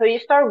anxious? So you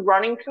start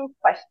running through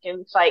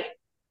questions like,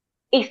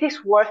 is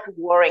this worth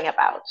worrying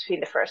about in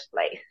the first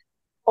place?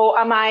 Or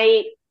am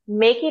I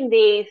making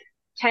this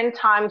 10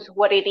 times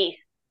what it is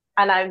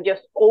and I'm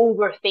just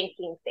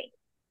overthinking things?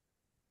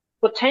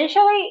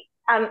 Potentially,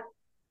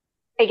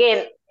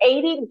 again,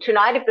 80 to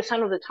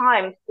 90% of the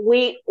time,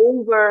 we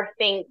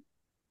overthink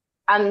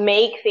and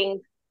make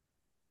things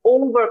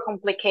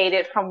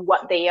overcomplicated from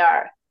what they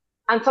are.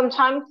 And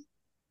sometimes,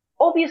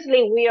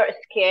 obviously, we are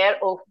scared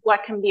of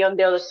what can be on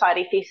the other side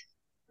if it's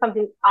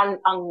something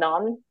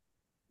unknown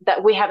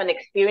that we haven't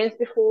experienced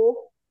before.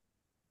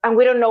 And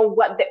we don't know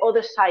what the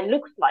other side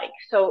looks like.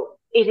 So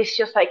it is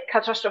just like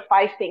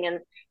catastrophizing and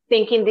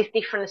thinking these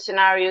different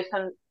scenarios.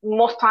 And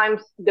most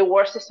times the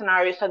worst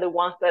scenarios are the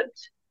ones that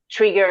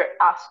trigger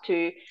us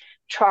to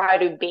try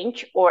to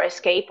binge or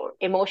escape or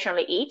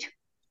emotionally eat.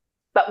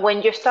 But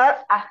when you start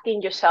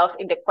asking yourself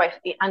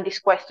these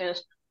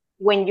questions,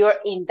 when you're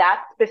in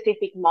that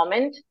specific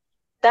moment,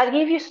 that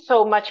gives you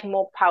so much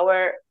more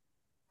power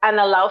and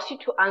allows you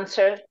to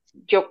answer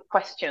your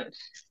questions.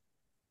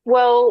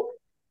 Well,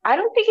 I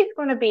don't think it's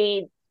going to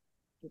be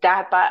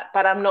that bad,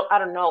 but I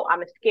don't know.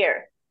 I'm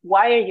scared.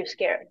 Why are you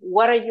scared?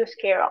 What are you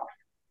scared of?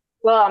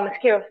 Well, I'm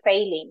scared of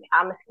failing.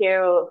 I'm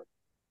scared of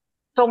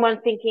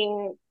someone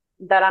thinking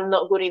that I'm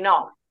not good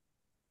enough.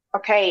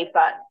 Okay,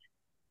 but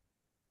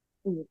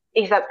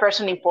is that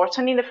person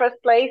important in the first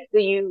place? Do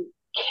you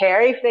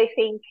care if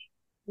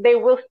they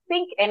will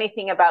think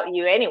anything about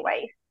you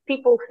anyway?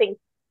 People think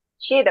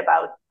shit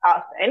about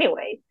us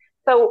anyway.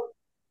 So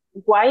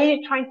why are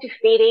you trying to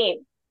fit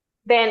in?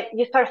 Then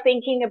you start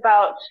thinking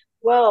about,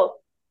 well,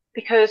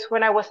 because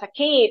when I was a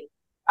kid,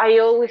 I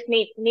always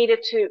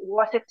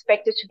was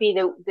expected to be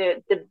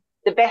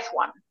the best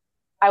one.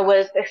 I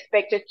was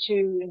expected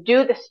to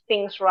do the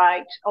things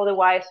right.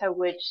 Otherwise I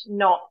would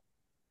not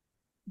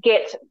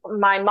get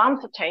my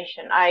mom's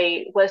attention.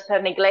 I was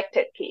a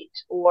neglected kid,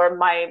 or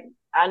my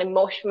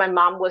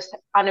mom was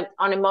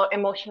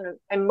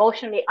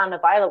emotionally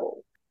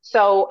unavailable.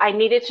 So I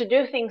needed to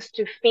do things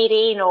to fit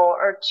in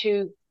or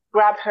to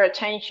grab her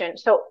attention.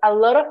 So a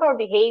lot of our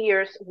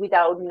behaviors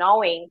without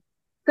knowing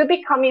could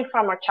be coming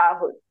from our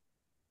childhood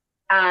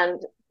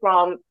and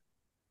from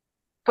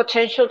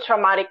potential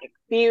traumatic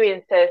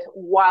experiences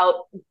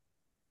while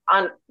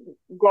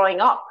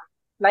growing up.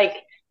 Like,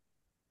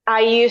 I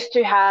used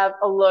to have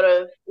a lot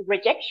of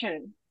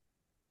rejection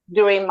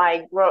during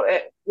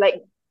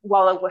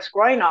while I was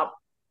growing up.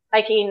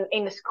 Like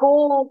in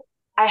school,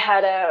 I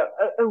had a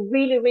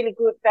really, really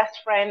good best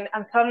friend,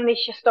 and suddenly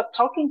she stopped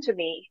talking to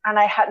me and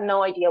I had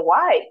no idea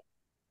why.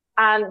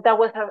 And that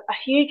was a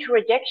huge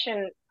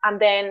rejection. And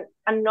then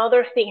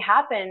another thing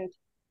happened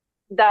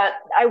that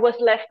I was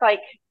left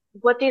like,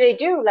 what did I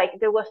do? Like,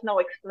 there was no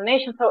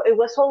explanation. So it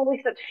was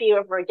always that fear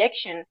of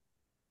rejection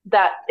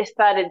that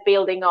started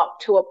building up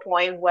to a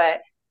point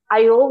where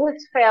I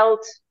always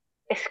felt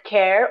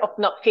scared of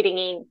not fitting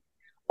in,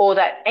 or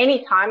that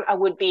anytime I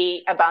would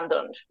be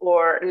abandoned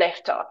or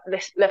left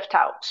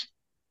out.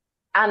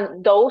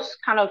 And those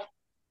kind of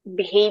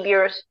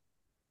behaviors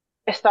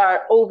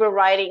start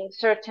overriding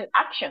certain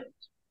actions.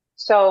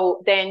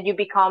 So then you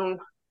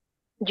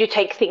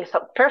take things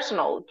up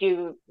personal,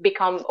 you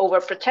become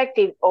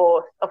overprotective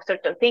of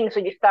certain things. So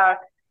you start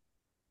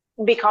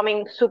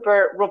becoming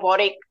super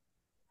robotic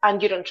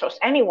and you don't trust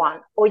anyone.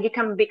 Or you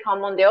can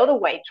become on the other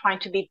way, trying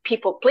to be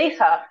people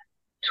pleaser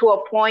to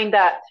a point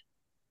that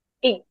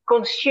it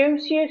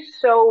consumes you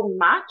so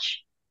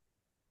much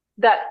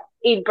that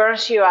it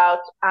burns you out.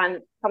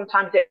 And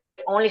sometimes the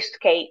only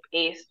escape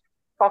is,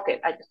 fuck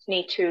it, I just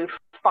need to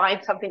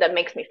find something that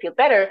makes me feel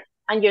better,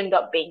 and you end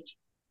up binging.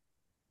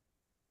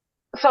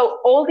 So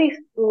all these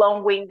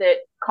long-winded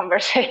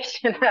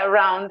conversation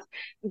around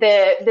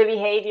the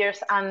behaviors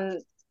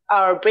and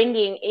our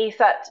bringing is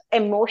that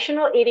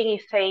emotional eating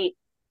is a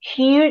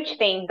huge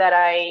thing that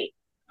I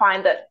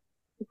find that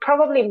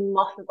probably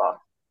most of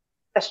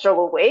us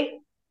struggle with.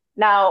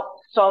 Now,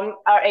 some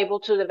are able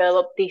to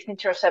develop this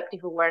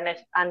interoceptive awareness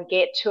and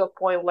get to a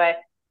point where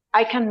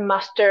I can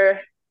master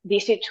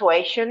this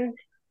situation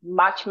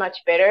much,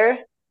 much better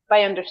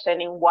by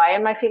understanding why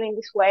am I feeling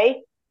this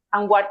way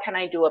and what can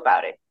I do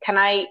about it? Can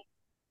I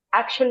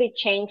actually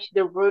change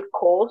the root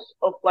cause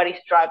of what is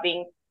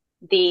driving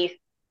this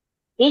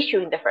issue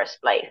in the first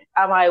place?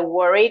 Am I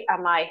worried?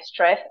 Am I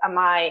stressed? Am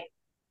I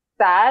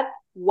sad?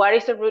 What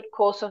is the root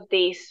cause of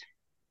this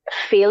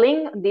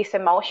feeling, this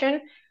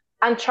emotion?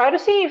 And try to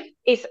see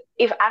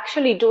if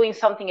actually doing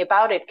something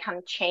about it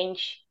can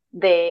change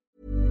the...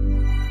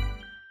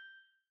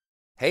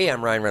 Hey,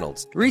 I'm Ryan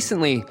Reynolds.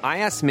 Recently, I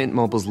asked Mint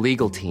Mobile's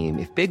legal team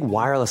if big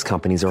wireless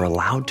companies are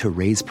allowed to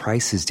raise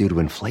prices due to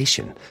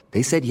inflation.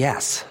 They said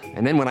yes.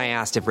 And then when I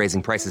asked if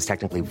raising prices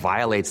technically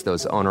violates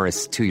those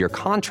onerous 2-year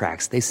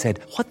contracts, they said,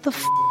 "What the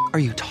f*** are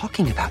you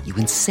talking about, you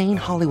insane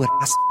Hollywood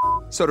ass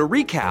f- So to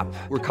recap,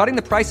 we're cutting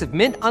the price of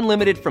Mint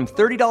Unlimited from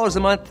 $30 a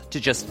month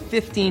to just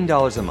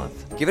 $15 a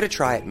month. Give it a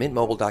try at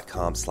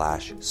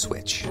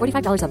mintmobile.com/switch.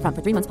 $45 up front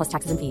for 3 months plus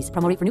taxes and fees.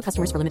 Promo rate for new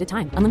customers for limited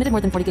time. Unlimited more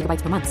than 40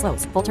 gigabytes per month.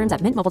 Slows full terms at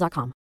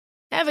mintmobile.com.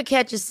 Ever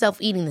catch yourself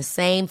eating the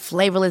same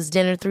flavorless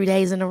dinner 3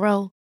 days in a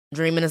row?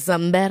 Dreaming of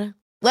something better?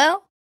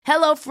 Well,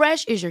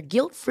 HelloFresh is your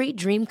guilt-free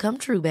dream come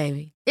true,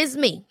 baby. It's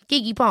me,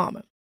 Keke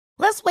Palmer.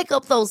 Let's wake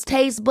up those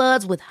taste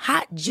buds with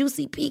hot,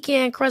 juicy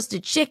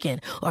pecan-crusted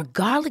chicken or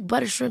garlic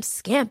butter shrimp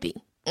scampi.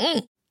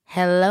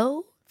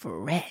 Hello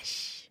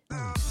Fresh.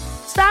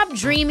 Stop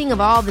dreaming of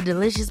all the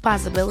delicious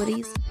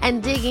possibilities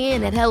and dig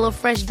in at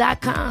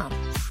HelloFresh.com.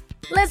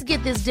 Let's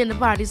get this dinner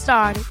party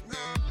started.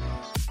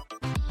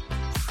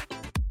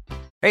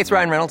 Hey, it's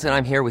Ryan Reynolds, and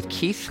I'm here with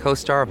Keith,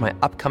 co-star of my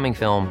upcoming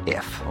film,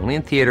 If, only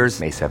in theaters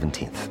May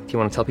 17th. Do you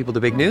want to tell people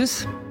the big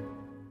news?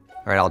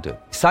 All right, I'll do it.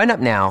 Sign up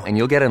now and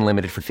you'll get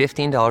unlimited for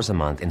 $15 a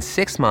month and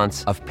 6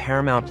 months of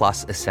Paramount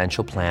Plus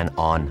Essential Plan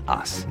on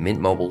us.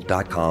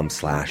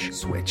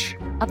 mintmobile.com/switch.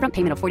 Upfront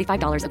payment of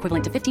 $45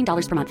 equivalent to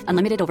 $15 per month.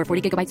 Unlimited over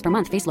 40 gigabytes per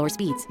month. Face lower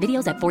speeds.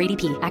 Videos at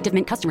 480p. Active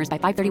Mint customers by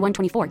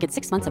 531.24 get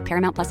 6 months of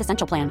Paramount Plus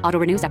Essential Plan. Auto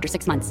renews after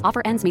 6 months.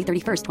 Offer ends May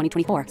 31st,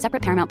 2024.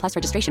 Separate Paramount Plus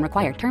registration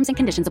required. Terms and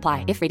conditions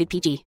apply if rated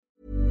PG.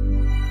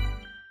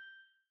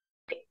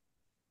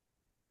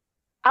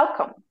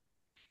 Outcome.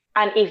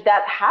 And if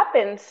that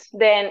happens,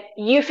 then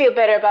you feel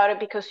better about it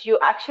because you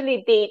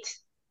actually did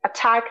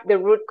attack the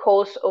root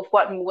cause of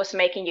what was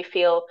making you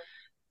feel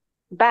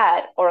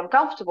bad or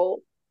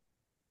uncomfortable,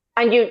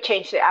 and you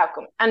change the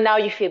outcome, and now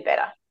you feel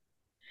better.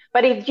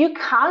 But if you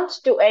can't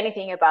do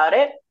anything about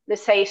it,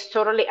 let's say it's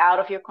totally out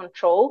of your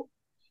control,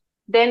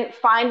 then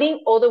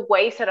finding other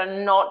ways that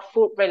are not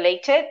food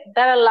related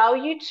that allow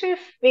you to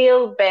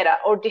feel better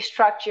or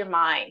distract your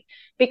mind,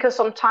 because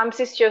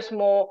sometimes it's just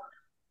more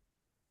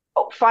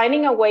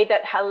finding a way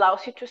that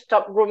allows you to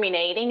stop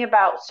ruminating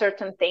about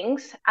certain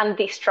things, and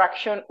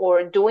distraction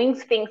or doing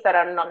things that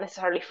are not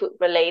necessarily food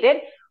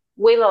related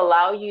will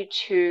allow you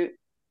to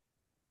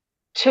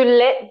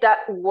let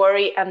that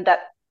worry and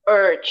that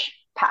urge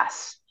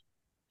pass.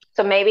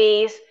 So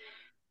maybe it's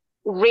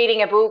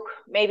reading a book,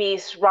 maybe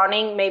it's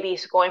running, maybe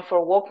it's going for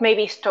a walk,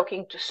 maybe it's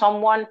talking to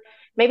someone,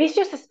 maybe it's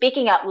just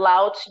speaking out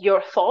loud your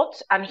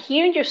thoughts and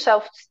hearing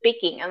yourself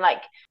speaking. And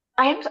like,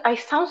 I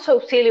sound so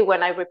silly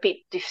when I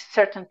repeat these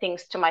certain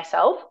things to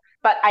myself,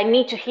 but I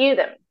need to hear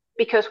them,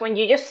 because when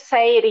you just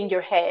say it in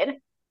your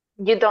head,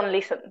 you don't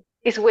listen.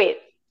 It's weird,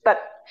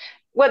 but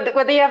what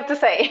do you have to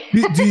say?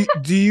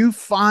 do you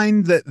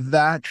find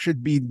that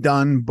should be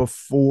done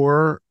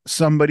before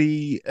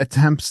somebody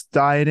attempts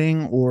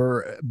dieting,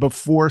 or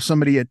before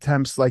somebody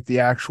attempts like the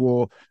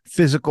actual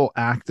physical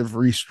act of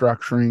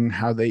restructuring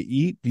how they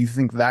eat? Do you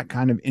think that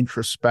kind of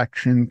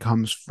introspection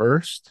comes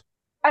first?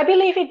 I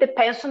believe it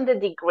depends on the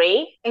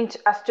degree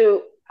as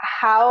to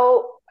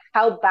how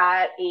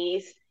bad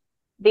is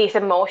this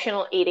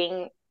emotional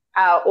eating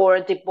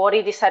or the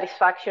body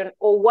dissatisfaction,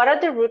 or what are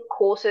the root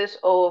causes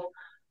of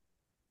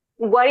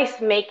what is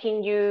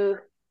making you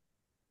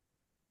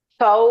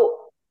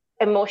so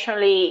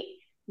emotionally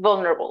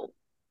vulnerable.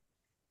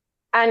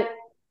 And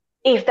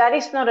if that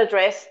is not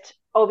addressed,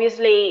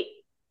 obviously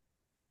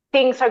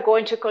things are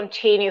going to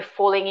continue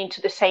falling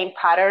into the same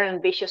pattern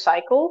and vicious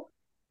cycle.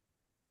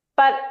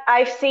 But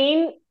I've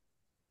seen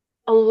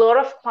a lot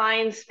of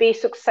clients be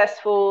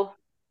successful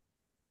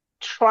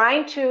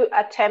trying to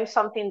attempt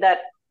something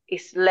that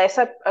is less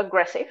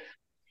aggressive,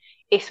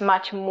 is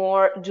much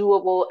more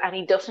doable, and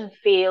it doesn't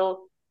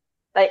feel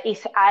like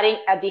it's adding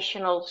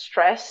additional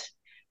stress,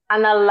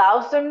 and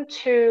allows them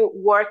to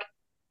work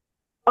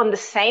at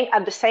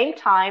the same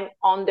time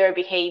on their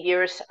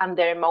behaviors and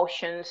their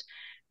emotions,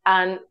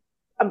 and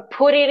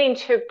put it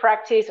into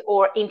practice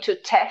or into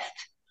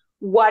test.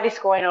 What is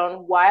going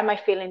on? Why am I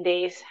feeling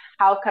this?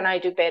 How can I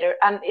do better?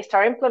 And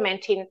start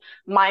implementing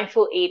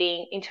mindful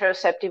eating,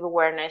 interoceptive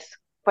awareness,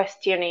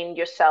 questioning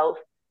yourself.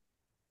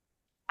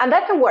 And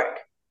that can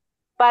work.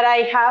 But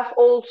I have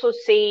also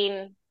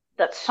seen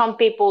that some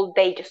people,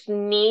 they just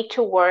need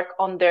to work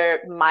on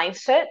their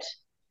mindset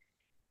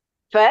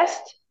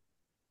first,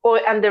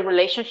 and the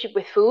relationship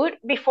with food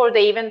before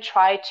they even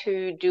try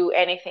to do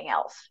anything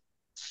else.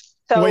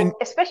 So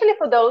especially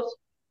for those,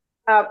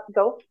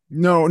 go.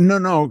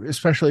 No.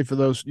 Especially for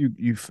those,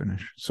 you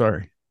finish.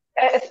 Sorry.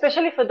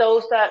 Especially for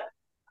those that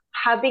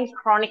have been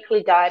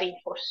chronically dieting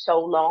for so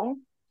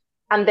long,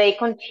 and they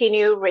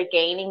continue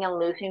regaining and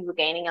losing.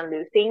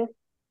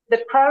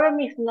 The problem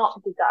is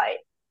not the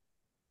diet.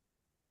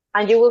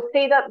 And you will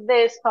see that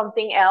there's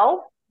something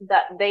else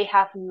that they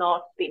have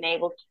not been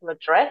able to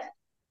address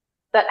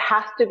that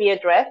has to be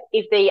addressed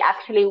if they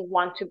actually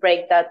want to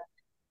break that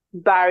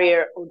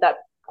barrier or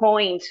that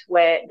point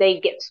where they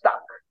get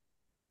stuck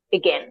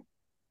again.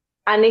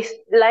 And it's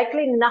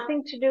likely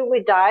nothing to do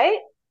with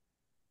diet.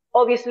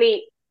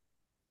 Obviously,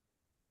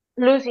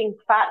 losing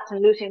fat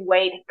and losing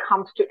weight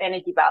comes to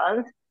energy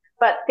balance,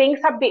 but things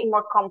are a bit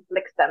more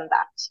complex than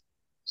that.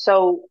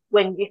 So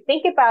when you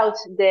think about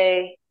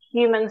the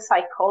human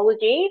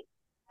psychology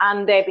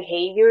and their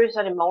behaviors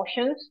and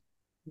emotions,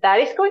 that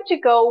is going to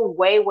go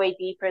way, way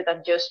deeper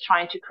than just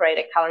trying to create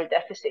a calorie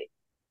deficit.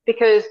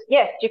 Because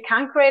yes, you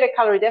can create a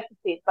calorie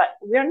deficit, but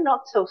we're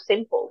not so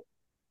simple.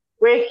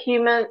 We're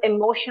human,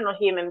 emotional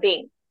human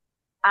beings,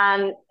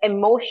 and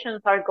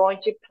emotions are going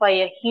to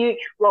play a huge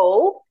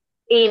role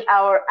in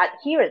our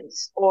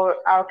adherence or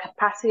our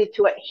capacity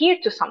to adhere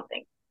to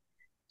something.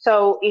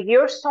 So if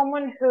you're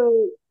someone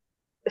who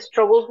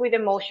struggles with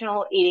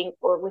emotional eating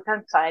or with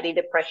anxiety,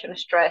 depression,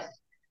 stress,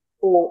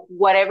 or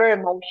whatever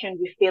emotion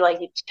you feel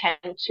like you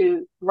tend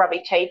to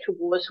gravitate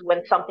towards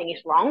when something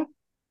is wrong,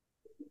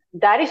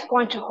 that is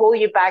going to hold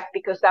you back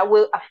because that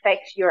will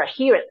affect your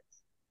adherence.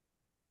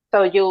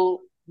 So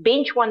you'll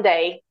binge one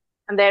day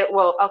and then,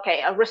 well,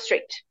 okay, I'll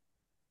restrict.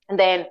 And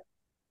then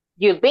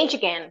you'll binge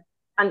again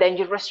and then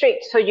you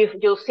restrict. So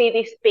you'll see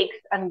these peaks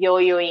and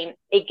yo-yoing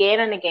again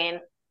and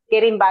again,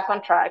 getting back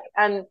on track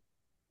and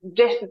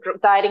just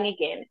dieting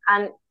again.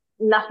 And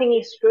nothing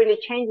is really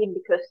changing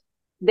because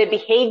the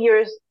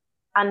behaviors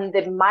and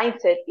the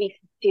mindset is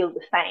still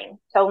the same.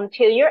 So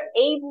until you're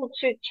able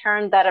to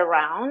turn that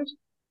around,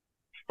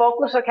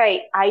 focus,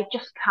 okay, I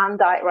just can't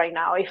diet right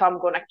now if I'm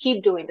going to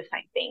keep doing the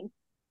same thing.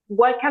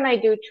 What can I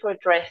do to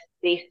address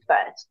this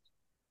first?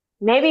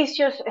 Maybe it's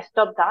just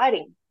stop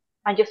dieting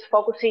and just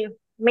focusing.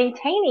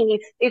 Maintaining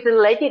is a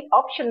legit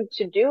option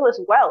to do as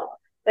well.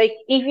 Like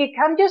if you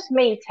can just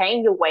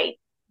maintain your weight,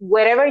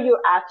 wherever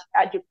you're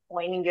at your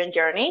point in your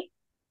journey,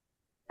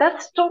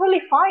 that's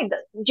totally fine.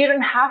 You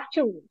don't have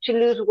to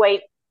lose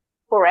weight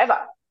forever.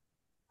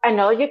 I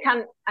know you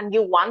can and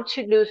you want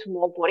to lose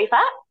more body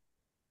fat,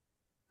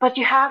 but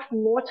you have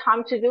more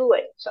time to do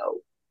it. So,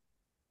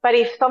 but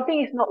if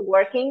something is not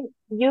working,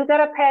 you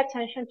gotta pay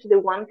attention to the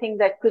one thing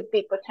that could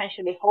be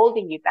potentially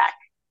holding you back.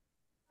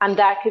 And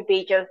that could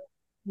be just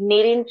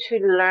needing to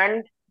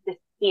learn the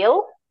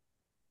skill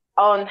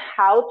on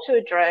how to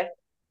address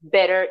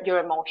better your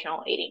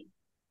emotional eating.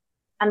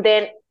 And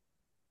then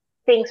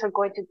things are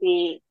going to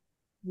be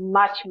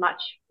much,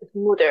 much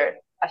smoother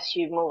as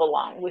you move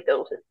along with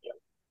those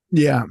skills.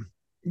 Yeah.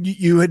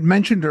 You had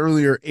mentioned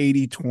earlier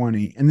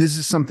 80-20, and this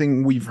is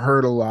something we've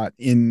heard a lot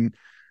in,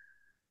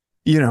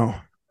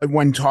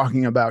 when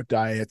talking about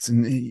diets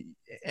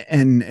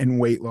and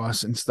weight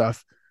loss and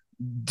stuff.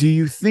 Do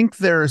you think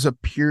there is a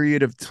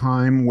period of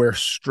time where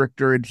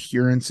stricter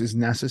adherence is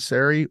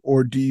necessary,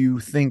 or do you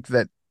think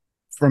that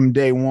from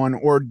day one,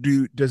 or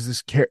does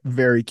this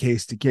vary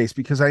case to case?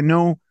 Because I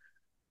know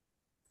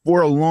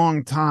for a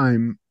long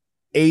time,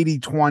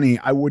 80-20,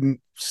 I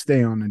wouldn't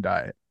stay on a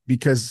diet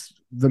because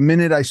the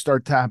minute I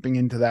start tapping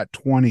into that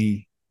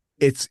 20,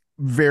 it's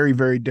very,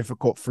 very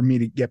difficult for me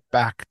to get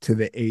back to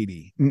the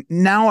 80.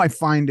 Now I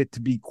find it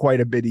to be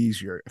quite a bit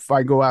easier. If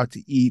I go out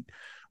to eat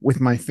with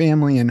my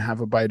family and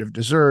have a bite of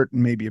dessert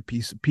and maybe a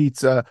piece of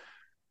pizza,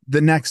 the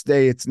next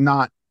day it's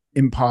not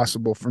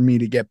impossible for me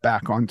to get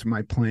back onto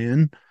my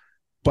plan.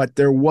 But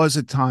there was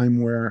a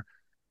time where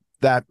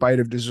that bite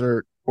of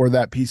dessert or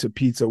that piece of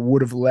pizza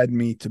would have led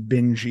me to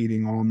binge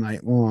eating all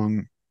night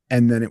long.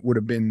 And then it would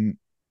have been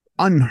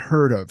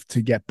unheard of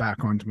to get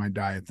back onto my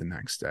diet the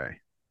next day.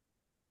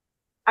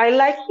 I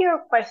like your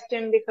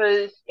question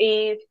because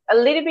it's a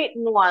little bit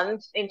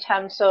nuanced in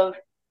terms of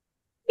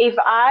if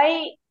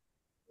I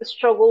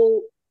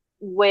struggle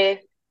with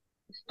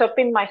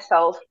stopping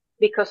myself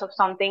because of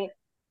something,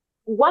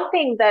 one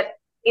thing that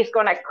is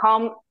going to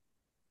come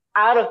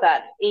out of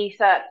that is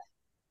that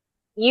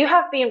you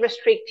have been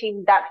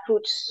restricting that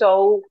food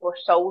for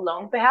so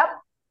long, perhaps,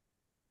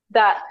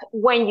 that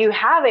when you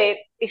have it,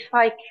 it's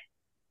like,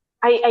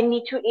 I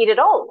need to eat it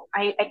all.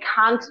 I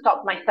can't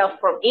stop myself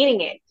from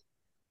eating it.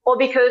 Or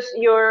because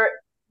your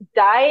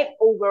diet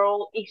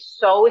overall is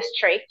so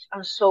strict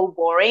and so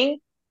boring,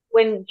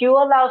 when you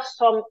allow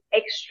some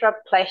extra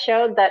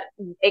pleasure, that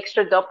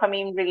extra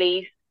dopamine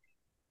release,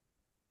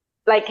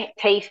 like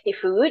tasty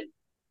food,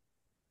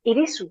 it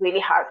is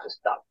really hard to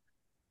stop.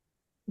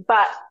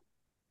 But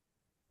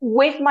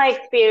with my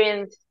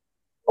experience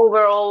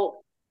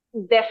overall,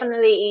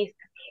 definitely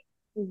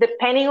is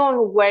depending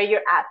on where you're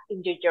at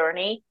in your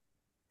journey.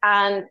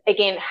 And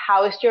again,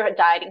 how is your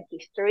dieting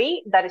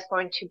history? That is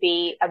going to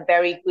be a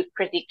very good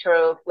predictor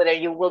of whether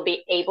you will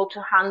be able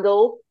to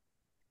handle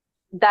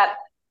that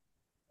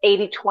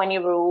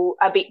 80-20 rule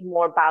a bit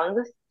more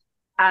balanced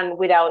and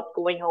without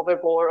going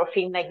overboard or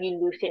feeling like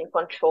you're losing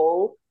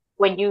control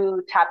when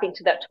you tap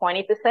into that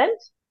 20%.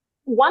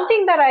 One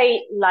thing that I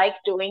like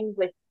doing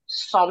with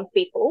some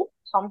people,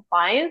 some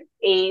clients,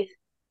 is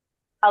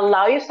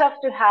allow yourself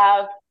to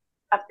have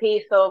a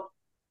piece of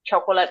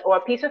chocolate or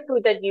a piece of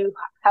food that you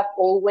have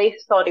always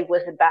thought it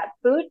was a bad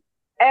food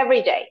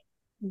every day.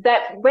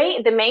 That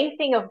way, the main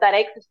thing of that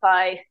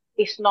exercise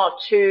is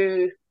not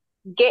to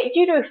get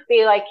you to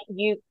feel like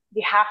you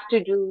have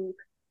to do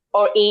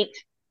or eat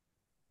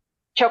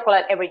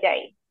chocolate every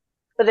day.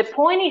 But the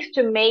point is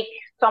to make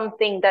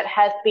something that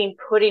has been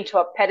put into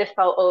a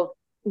pedestal of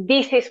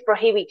this is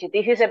prohibited,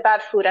 this is a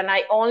bad food, and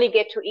I only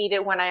get to eat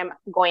it when I am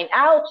going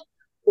out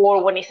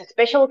or when it's a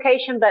special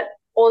occasion, but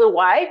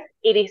otherwise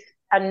it is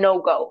a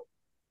no-go.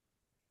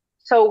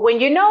 So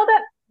when you know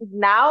that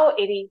now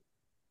it is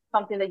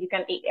something that you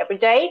can eat every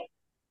day,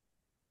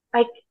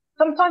 like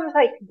sometimes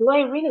like, do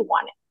I really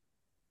want it?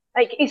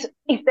 Like, is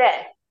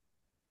there?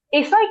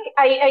 It's like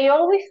I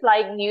always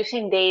like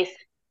using this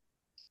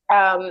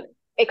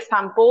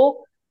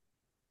example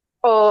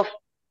of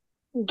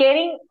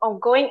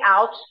going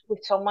out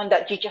with someone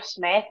that you just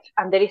met,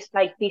 and there is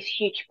like this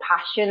huge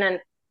passion, and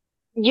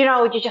you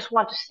just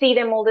want to see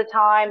them all the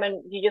time,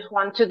 and you just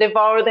want to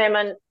devour them,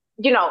 and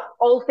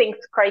all things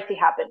crazy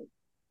happen.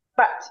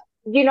 But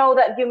you know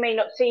that you may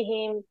not see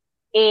him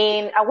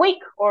in a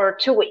week or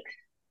 2 weeks.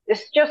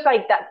 It's just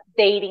like that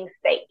dating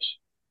stage.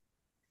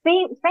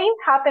 Same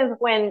happens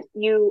when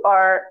you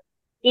are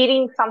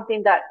eating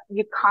something that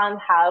you can't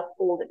have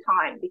all the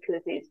time,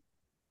 because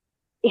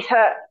it's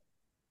a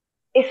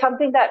it's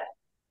something that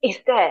is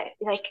there.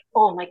 Like,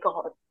 oh my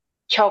God,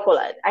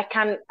 chocolate.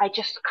 I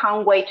just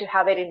can't wait to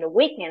have it in the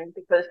weekend,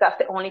 because that's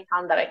the only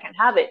time that I can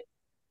have it.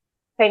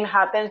 Same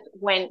happens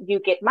when you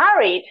get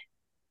married.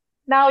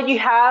 Now you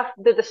have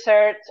the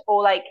desserts,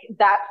 or like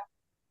that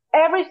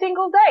every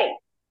single day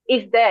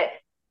is there.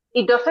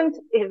 It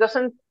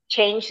doesn't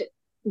change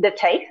the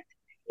taste.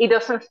 It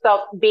doesn't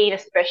stop being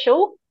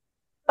special,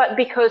 but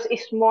because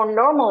it's more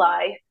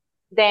normalized,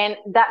 then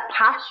that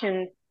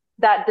passion,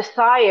 that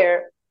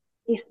desire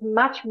is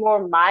much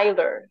more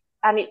milder,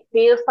 and it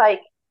feels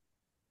like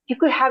you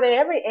could have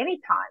it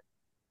anytime.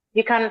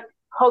 You can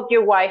hug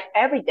your wife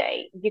every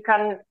day. You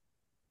can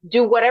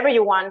do whatever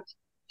you want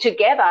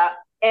together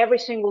every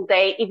single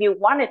day if you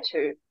wanted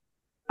to,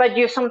 but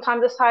you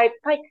sometimes decide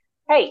like,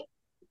 hey,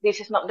 this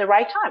is not the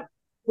right time.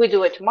 We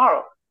do it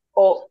tomorrow.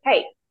 Or,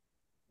 hey,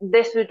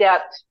 let's do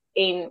that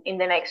in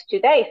the next 2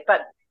 days,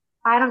 but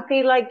I don't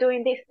feel like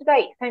doing this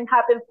today. Same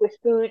happens with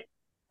food,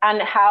 and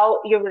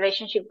how your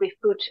relationship with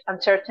food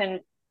and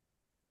certain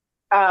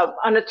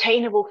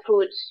unattainable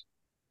foods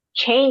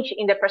change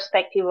in the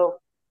perspective of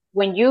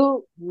when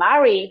you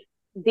marry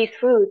these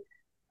foods,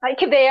 like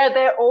they are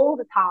there all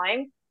the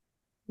time.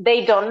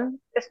 They don't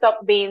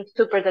stop being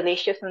super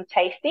delicious and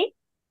tasty,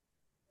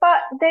 but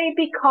they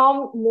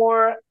become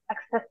more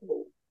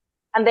accessible.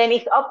 And then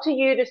it's up to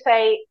you to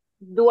say,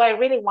 do I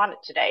really want it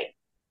today?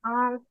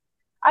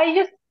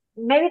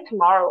 Maybe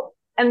tomorrow.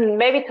 And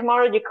maybe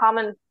tomorrow you come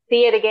and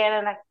see it again,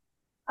 and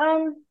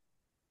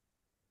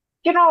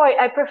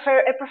I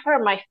prefer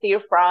my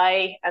stir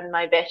fry and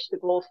my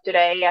vegetables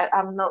today.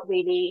 I'm not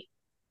really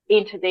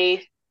into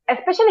this,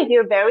 especially if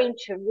you're very in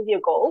tune with your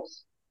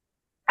goals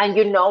and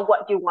you know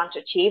what you want to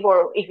achieve,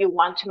 or if you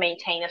want to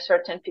maintain a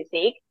certain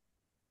physique.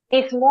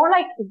 It's more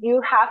like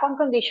you have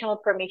unconditional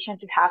permission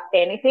to have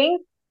anything,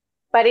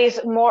 but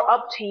it's more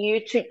up to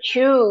you to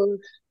choose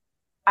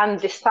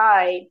and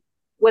decide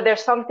whether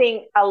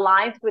something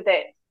aligns with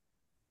it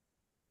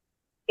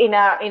in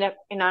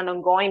an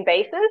ongoing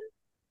basis,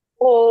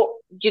 or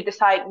you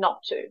decide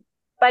not to.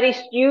 But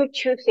it's you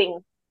choosing,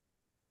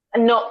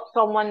 and not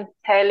someone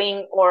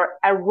telling or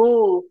a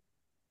rule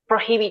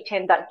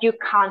prohibiting that you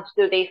can't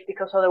do this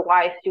because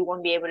otherwise you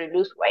won't be able to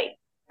lose weight.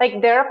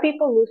 Like, there are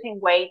people losing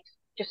weight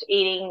just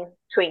eating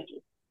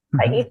Twinkies.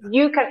 Like, if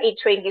you can eat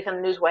Twinkies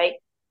and lose weight,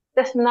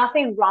 there's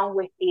nothing wrong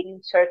with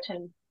eating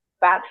certain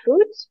bad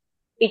foods.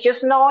 It's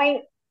just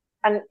knowing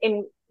and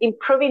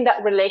improving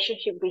that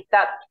relationship with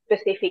that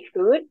specific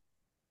food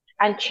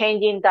and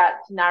changing that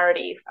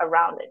narrative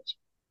around it.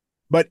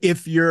 But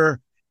if your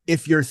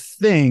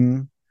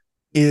thing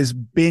is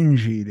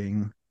binge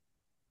eating,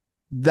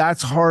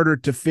 that's harder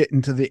to fit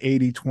into the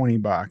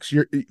 80-20 box.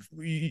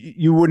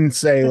 You wouldn't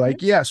say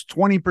like, yes,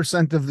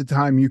 20% of the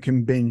time you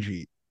can binge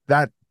eat.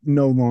 That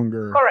no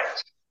longer.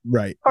 Correct.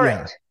 Right.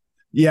 Correct.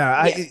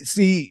 Yeah. Yes. I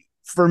see.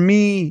 For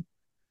me,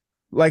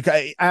 like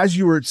as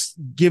you were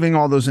giving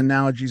all those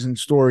analogies and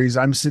stories,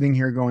 I'm sitting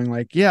here going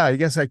like, yeah, I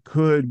guess I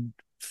could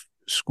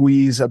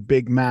squeeze a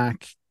Big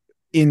Mac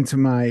into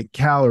my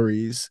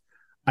calories.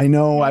 I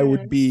know I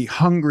would be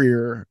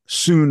hungrier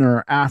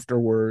sooner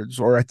afterwards,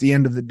 or at the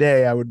end of the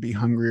day, I would be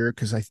hungrier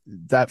because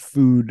that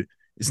food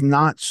is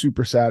not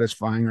super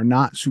satisfying or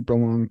not super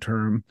long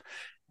term.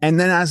 And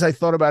then as I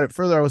thought about it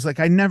further, I was like,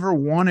 I never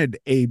wanted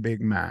a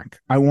Big Mac.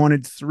 I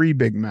wanted 3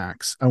 Big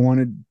Macs. I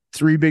wanted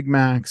 3 Big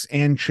Macs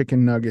and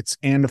chicken nuggets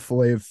and a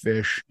fillet of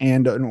fish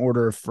and an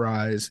order of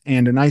fries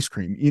and an ice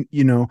cream.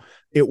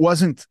 It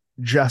wasn't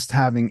just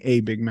having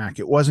a Big Mac.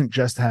 It wasn't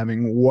just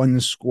having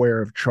 1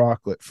 square of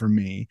chocolate for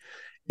me.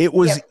 It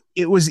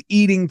was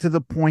eating to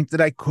the point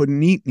that I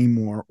couldn't eat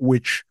anymore,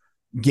 which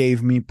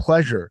gave me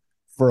pleasure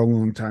for a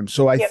long time.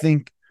 So I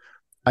think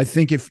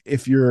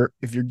if you're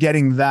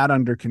getting that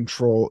under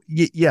control,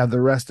 the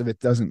rest of it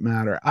doesn't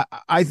matter.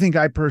 I think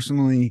I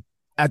personally,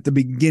 at the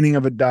beginning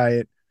of a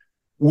diet,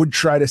 would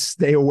try to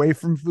stay away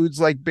from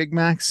foods like Big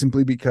Macs,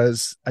 simply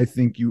because I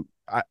think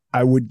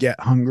I would get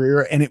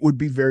hungrier, and it would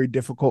be very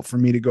difficult for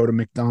me to go to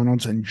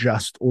McDonald's and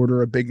just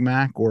order a Big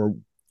Mac or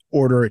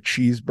order a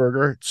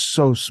cheeseburger. It's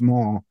so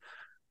small.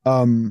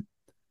 But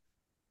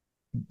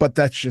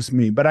that's just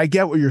me. But I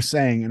get what you're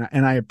saying,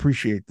 and I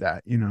appreciate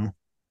that,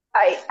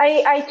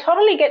 I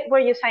totally get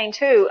what you're saying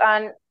too.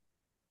 And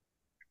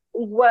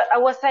what I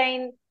was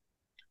saying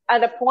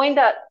at a point,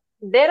 that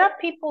there are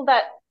people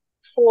that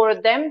for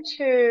them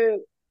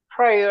to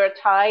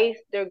prioritize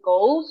their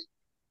goals,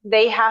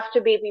 they have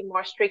to be a bit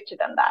more stricter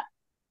than that.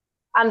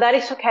 And that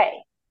is okay.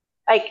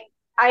 Like,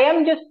 I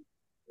am just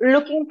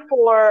looking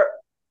for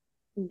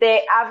the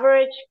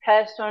average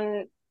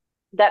person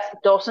that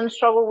doesn't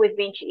struggle with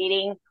binge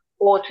eating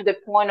or to the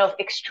point of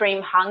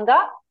extreme hunger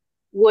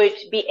would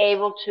be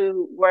able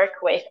to work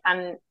with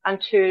and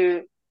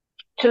to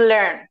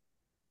learn.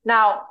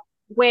 Now,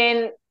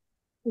 when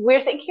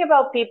we're thinking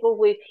about people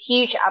with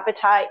huge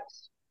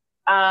appetites,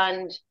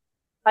 and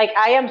like,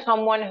 I am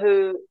someone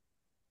who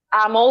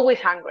I'm always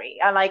hungry.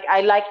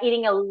 I like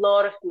eating a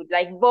lot of food,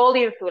 like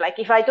volume food. Like,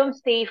 if I don't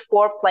see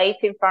 4 plates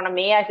in front of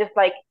me, I just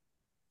like,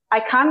 I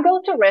can't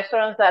go to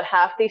restaurants that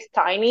have this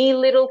tiny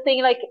little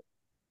thing. Like,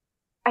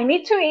 I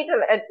need to eat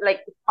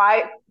like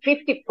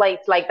 50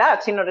 plates like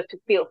that in order to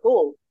feel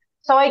full.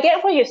 So I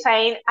get what you're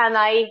saying, and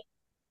I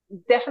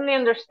definitely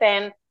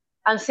understand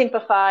and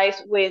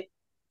sympathize with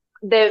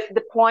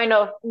the point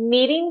of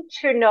needing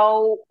to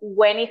know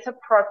when it's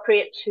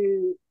appropriate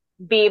to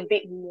be a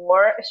bit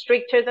more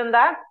stricter than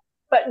that.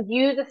 But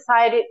you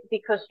decided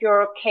because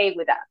you're okay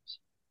with that.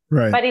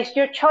 Right. But it's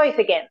your choice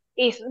again.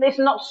 It's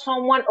not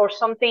someone or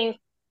something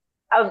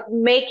of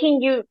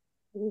making you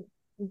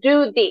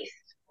do this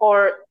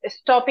or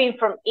stopping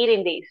from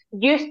eating this.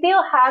 You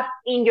still have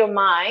in your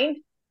mind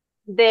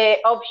the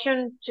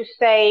option to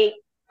say,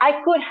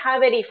 I could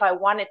have it if I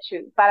wanted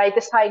to, but I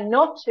decide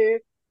not to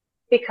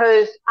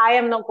because I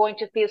am not going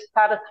to feel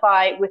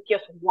satisfied with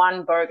just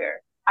one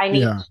burger. I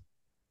need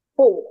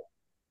 4.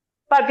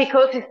 But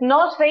because it's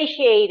not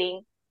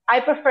satiating, I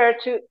prefer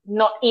to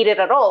not eat it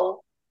at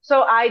all.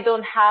 So I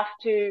don't have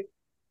to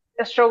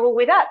struggle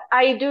with that.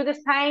 I do the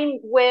same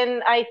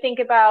when I think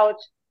about,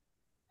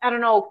 I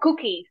don't know,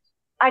 cookies.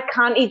 I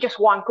can't eat just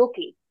one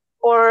cookie.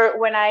 Or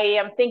when I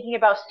am thinking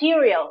about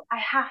cereal, I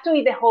have to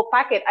eat the whole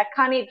packet. I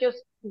can't eat just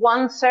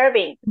one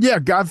serving. Yeah,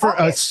 God, for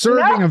a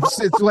serving of,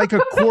 it's like a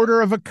quarter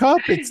of a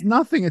cup. It's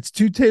nothing. It's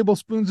 2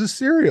 tablespoons of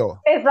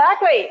cereal.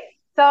 Exactly.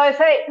 So I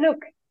say, look,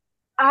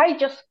 I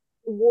just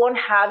won't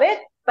have it,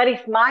 but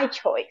it's my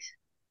choice.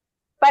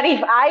 But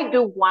if I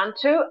do want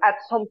to at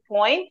some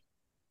point,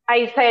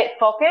 I say,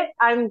 fuck it,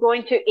 I'm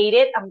going to eat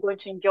it, I'm going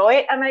to enjoy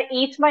it, and I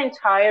eat my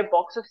entire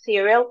box of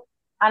cereal,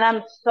 and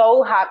I'm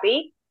so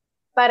happy,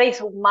 but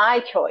it's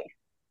my choice.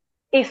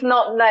 It's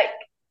not like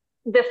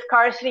the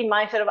scarcity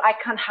mindset of I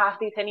can't have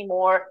this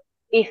anymore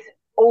is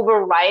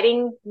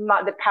overriding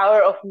the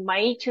power of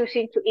my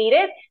choosing to eat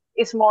it.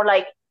 It's more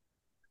like,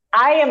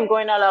 I am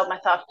going to allow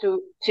myself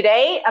to,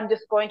 today, I'm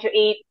just going to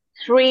eat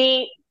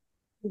 3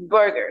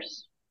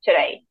 burgers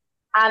today.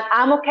 And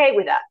I'm okay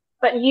with that.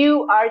 But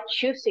you are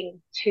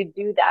choosing to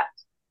do that.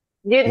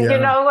 You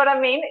know what I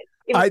mean?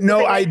 I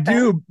know I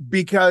do,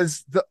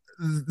 because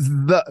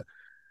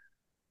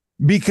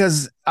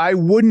because I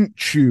wouldn't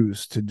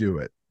choose to do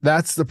it.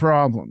 That's the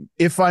problem.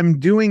 If I'm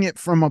doing it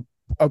from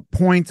a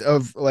point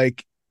of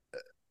like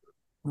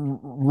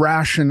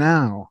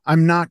rationale,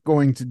 I'm not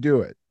going to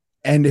do it.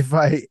 And if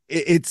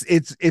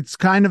it's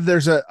kind of,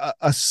 there's a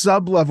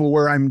sub level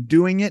where I'm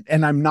doing it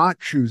and I'm not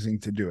choosing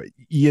to do it,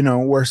 you know,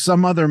 where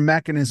some other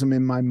mechanism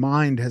in my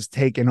mind has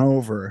taken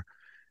over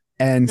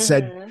and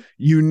said,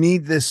 you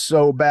need this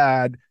so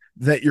bad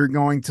that you're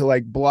going to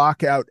like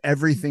block out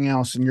everything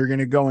else and you're going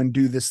to go and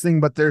do this thing.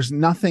 But there's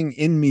nothing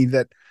in me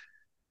that,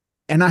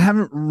 and I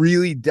haven't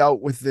really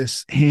dealt with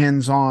this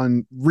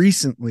hands-on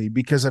recently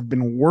because I've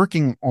been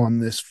working on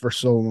this for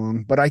so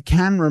long, but I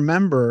can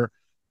remember,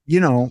 you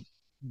know,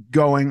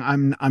 going,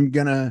 I'm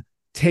going to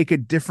take a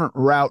different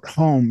route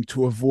home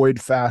to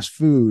avoid fast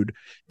food.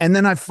 And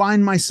then I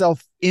find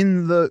myself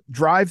in the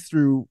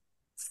drive-through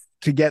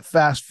to get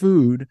fast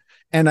food.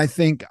 And I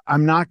think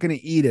I'm not going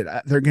to eat it.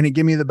 They're going to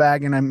give me the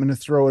bag and I'm going to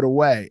throw it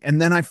away.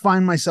 And then I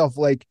find myself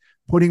like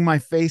putting my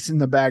face in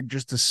the bag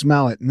just to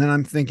smell it. And then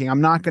I'm thinking,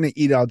 I'm not going to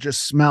eat it. I'll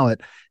just smell it.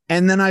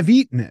 And then I've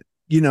eaten it,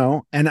 you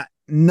know, and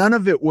none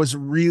of it was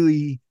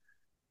really,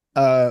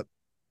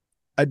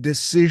 a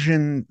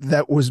decision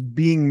that was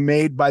being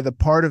made by the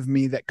part of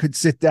me that could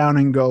sit down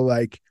and go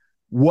like,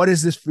 what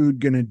is this food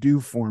going to do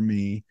for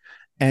me?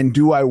 And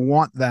do I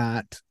want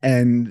that?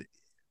 And,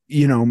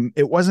 you know,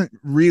 it wasn't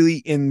really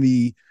in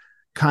the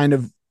kind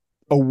of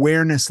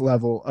awareness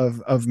level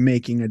of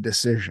making a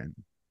decision.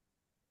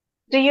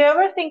 Do you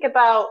ever think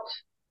about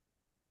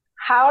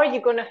how are you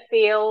going to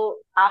feel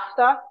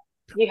after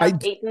you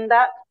have eaten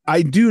that?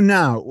 I do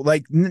now.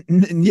 Like,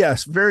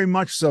 yes, very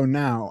much so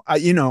now.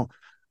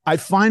 I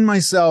find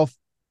myself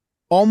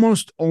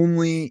almost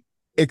only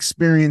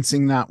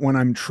experiencing that when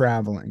I'm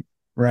traveling,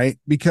 right?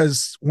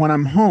 Because when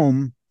I'm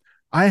home,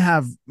 I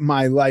have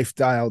my life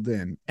dialed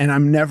in and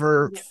I'm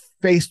never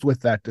faced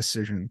with that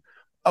decision.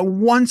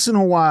 Once in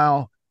a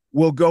while,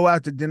 we'll go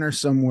out to dinner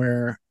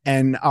somewhere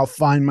and I'll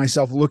find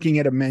myself looking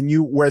at a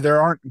menu where there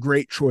aren't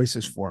great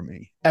choices for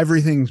me.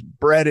 Everything's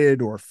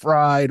breaded or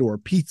fried or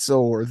pizza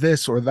or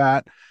this or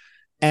that.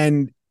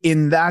 And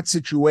in that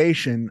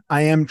situation,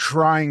 I am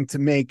trying to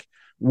make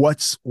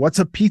what's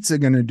a pizza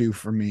going to do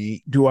for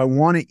me? Do I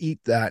want to eat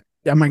that?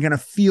 Am I going to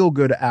feel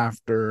good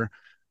after?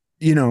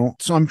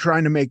 So I'm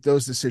trying to make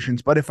those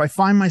decisions. But if I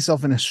find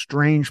myself in a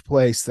strange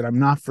place that I'm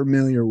not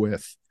familiar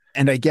with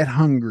and I get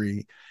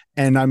hungry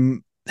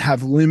and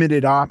have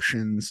limited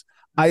options,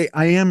 I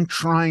am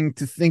trying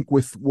to think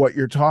with what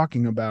you're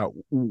talking about,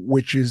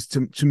 which is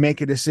to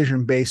make a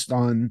decision based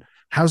on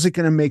how's it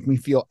going to make me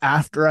feel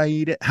after I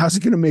eat it? How's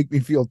it going to make me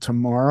feel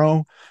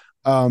tomorrow?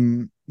 How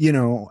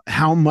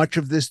much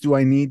of this do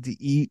I need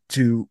to eat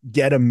to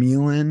get a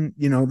meal in?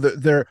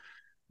 They're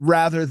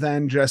rather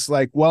than just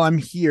like, well, I'm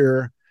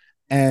here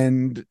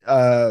and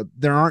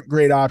there aren't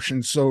great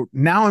options. So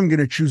now I'm going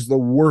to choose the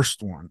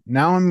worst one.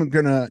 Now I'm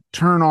going to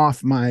turn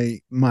off my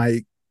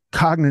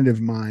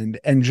cognitive mind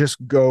and just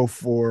go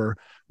for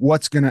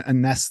what's going to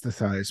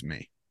anesthetize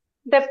me.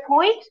 The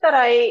point that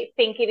I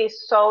think it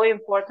is so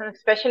important,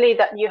 especially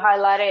that you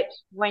highlighted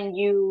when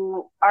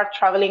you are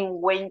traveling,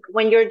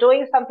 when you're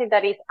doing something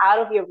that is out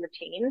of your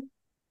routine,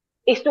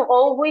 is to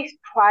always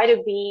try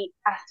to be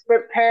as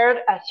prepared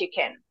as you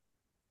can.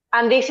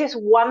 And this is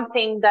one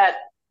thing that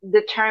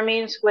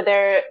determines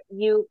whether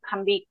you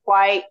can be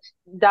quite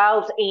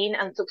dialed in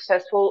and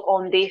successful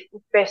on these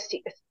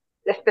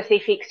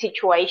specific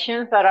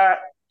situations that are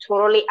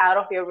totally out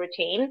of your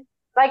routine,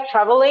 like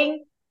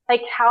traveling.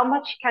 Like how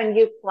much can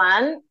you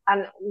plan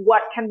and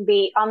what can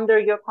be under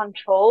your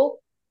control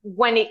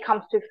when it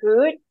comes to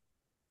food?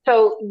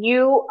 So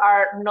you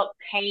are not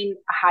paying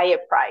a higher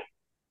price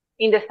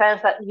in the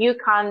sense that you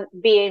can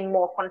be in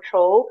more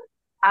control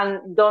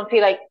and don't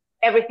feel like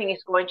everything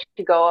is going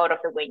to go out of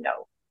the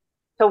window.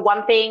 So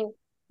one thing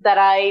that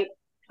I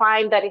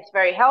find that is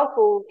very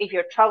helpful if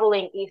you're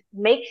traveling is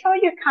make sure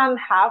you can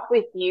have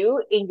with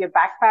you in your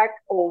backpack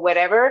or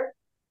whatever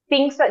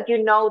things that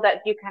you know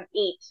that you can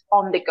eat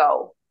on the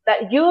go,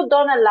 that you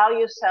don't allow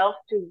yourself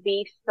to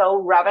be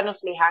so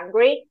ravenously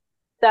hungry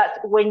that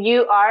when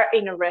you are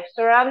in a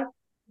restaurant,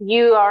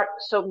 you are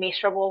so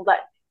miserable that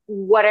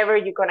whatever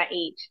you're going to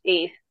eat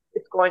it's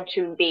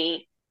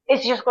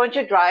just going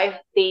to drive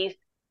this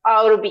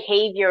out of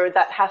behavior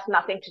that has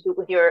nothing to do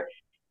with your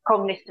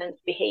cognizant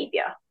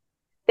behavior.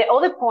 The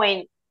other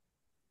point,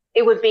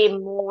 it would be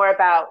more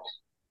about,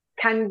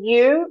 can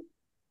you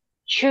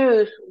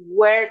choose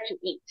where to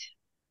eat?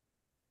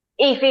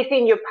 If it's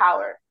in your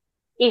power,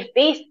 if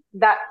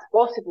that's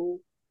possible,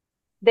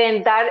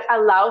 then that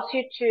allows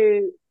you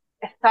to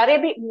study a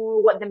bit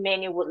more what the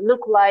menu would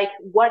look like,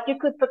 what you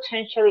could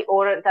potentially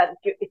order that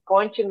is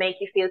going to make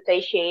you feel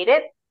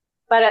satiated.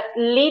 But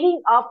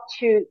leading up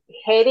to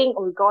heading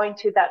or going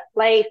to that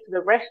place, to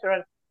the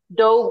restaurant,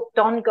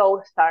 don't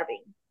go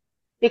starving.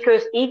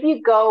 Because if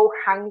you go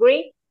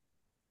hungry,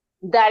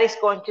 that is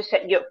going to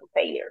set you up for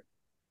failure.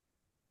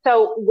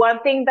 So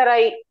one thing that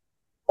I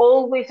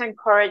always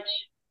encourage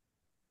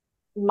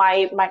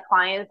my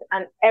clients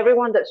and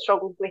everyone that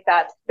struggles with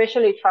that,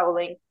 especially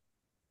traveling,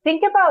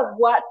 think about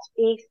what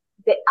is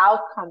the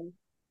outcome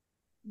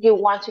you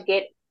want to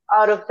get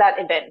out of that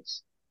event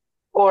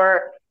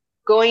or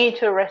going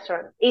into a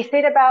restaurant. Is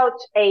it about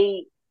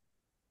a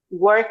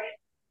work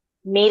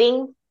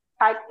meeting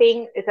type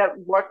thing? Is it a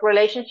work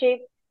relationship?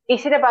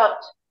 Is it about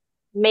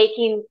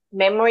making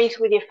memories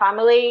with your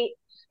family,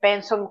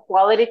 spend some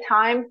quality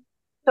time?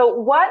 So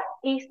what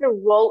is the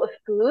role of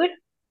food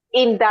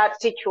in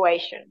that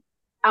situation?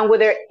 And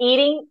whether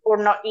eating or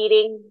not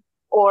eating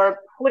or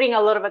putting a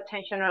lot of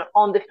attention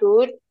on the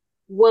food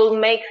will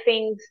make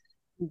things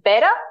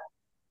better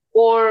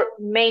or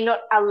may not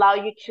allow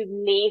you to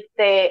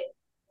live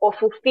or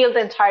fulfill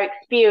the entire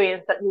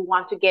experience that you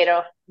want to get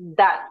of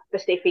that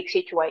specific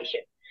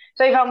situation.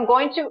 So if I'm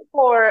going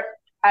for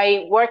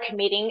a work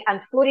meeting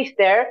and food is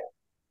there,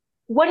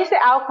 what is the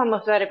outcome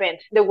of that event?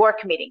 The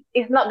work meeting.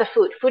 It's not the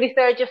food. Food is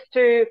there just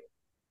to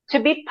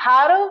be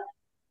part of,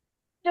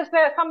 just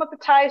some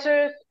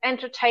appetizers,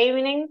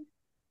 entertaining,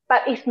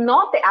 but it's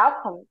not the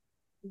outcome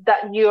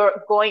that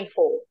you're going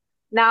for.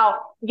 Now,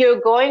 you're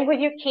going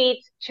with your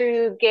kids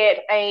to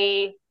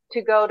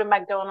go to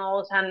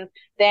McDonald's and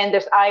then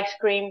there's ice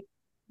cream.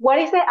 What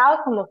is the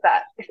outcome of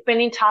that?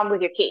 Spending time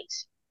with your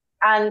kids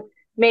and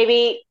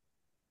maybe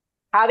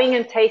having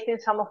and tasting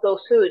some of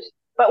those foods.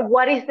 But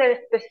what is the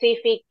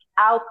specific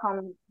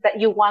outcome that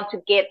you want to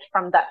get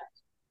from that?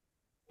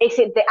 Is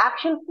it the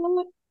action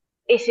food?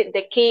 Is it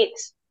the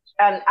kids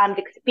and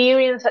the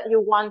experience that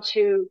you want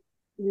to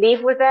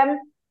live with them?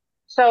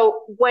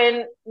 So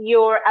when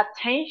your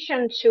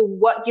attention to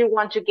what you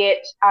want to get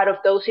out of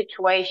those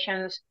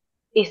situations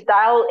is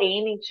dialed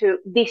into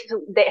the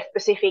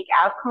specific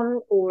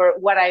outcome or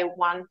what I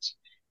want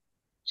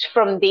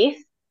from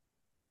this,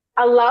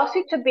 allows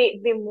you to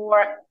be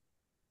more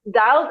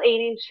dialed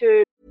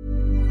into.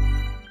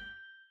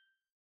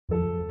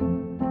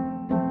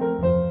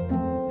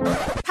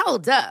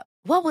 Hold up.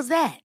 What was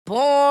that?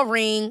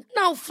 Boring.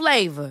 No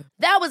flavor.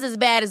 That was as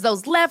bad as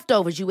those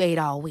leftovers you ate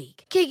all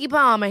week. Keke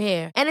Palmer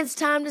here. And it's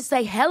time to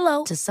say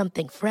hello to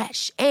something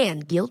fresh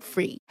and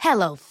guilt-free.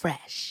 Hello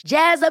Fresh.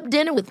 Jazz up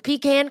dinner with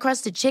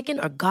pecan-crusted chicken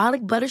or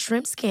garlic butter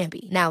shrimp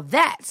scampi. Now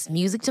that's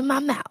music to my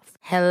mouth.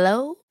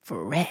 Hello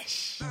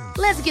Fresh.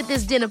 Let's get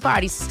this dinner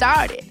party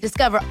started.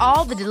 Discover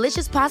all the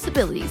delicious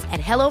possibilities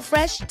at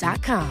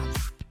HelloFresh.com.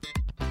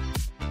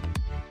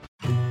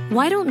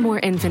 Why don't more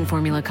infant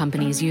formula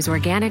companies use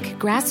organic,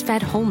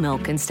 grass-fed whole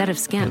milk instead of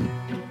skim?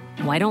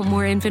 Why don't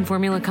more infant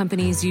formula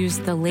companies use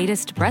the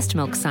latest breast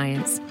milk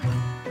science?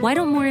 Why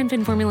don't more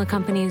infant formula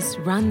companies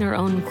run their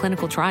own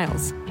clinical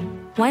trials?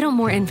 Why don't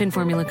more infant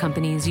formula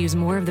companies use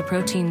more of the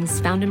proteins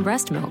found in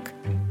breast milk?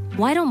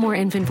 Why don't more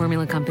infant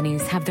formula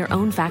companies have their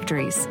own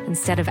factories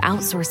instead of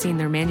outsourcing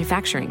their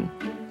manufacturing?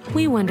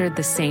 We wondered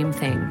the same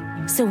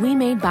thing. So we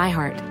made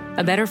ByHeart,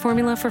 a better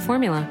formula for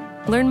formula.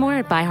 Learn more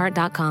at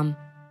byheart.com.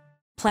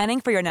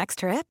 Planning for your next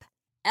trip?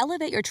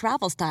 Elevate your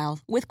travel style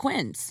with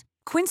Quince.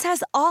 Quince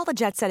has all the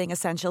jet-setting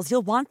essentials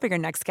you'll want for your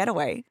next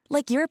getaway,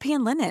 like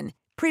European linen,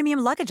 premium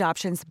luggage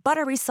options,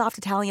 buttery soft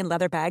Italian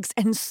leather bags,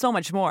 and so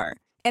much more.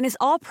 And is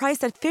all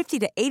priced at 50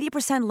 to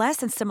 80% less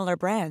than similar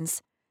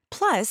brands.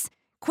 Plus,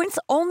 Quince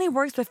only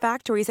works with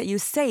factories that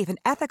use safe and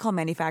ethical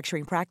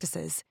manufacturing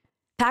practices.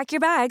 Pack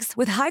your bags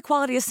with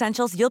high-quality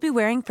essentials you'll be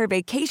wearing for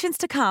vacations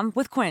to come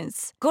with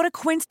Quince. Go to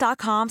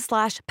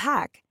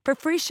quince.com/pack for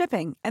free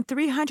shipping and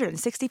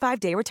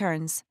 365-day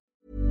returns.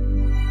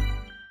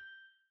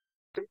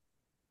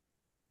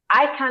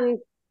 I can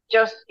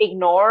just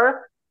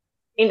ignore,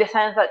 in the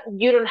sense that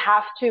you don't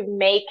have to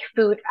make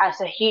food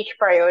as a huge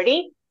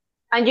priority,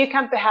 and you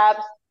can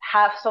perhaps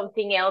have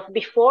something else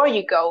before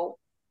you go,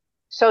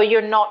 so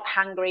you're not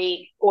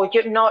hungry or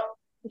you're not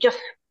just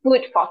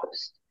food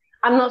focused.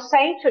 I'm not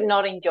saying to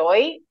not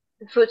enjoy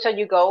the foods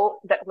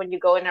that when you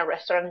go in a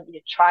restaurant, you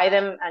try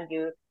them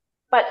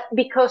but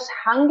because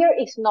hunger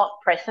is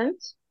not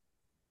present,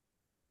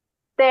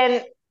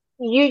 then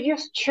you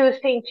just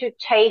choosing to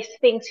taste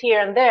things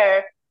here and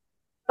there,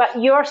 but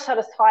you're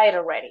satisfied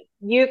already.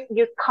 You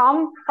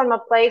come from a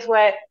place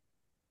where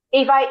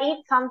if I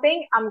eat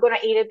something, I'm going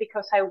to eat it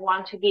because I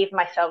want to give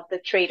myself the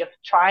treat of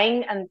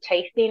trying and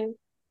tasting,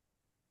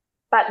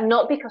 but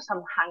not because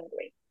I'm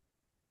hungry.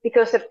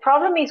 Because the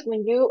problem is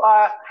when you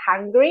are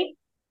hungry,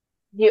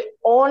 the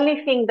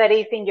only thing that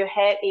is in your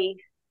head is,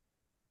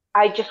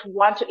 I just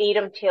want to eat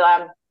until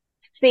I'm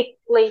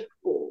thickly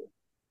full,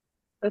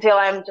 until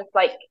I'm just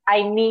like,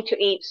 I need to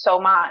eat so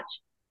much.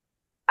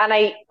 And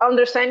I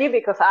understand you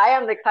because I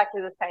am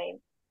exactly the same.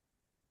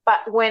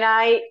 But when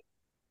I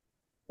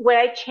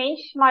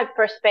changed my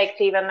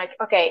perspective and like,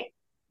 okay,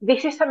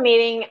 this is a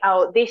meeting.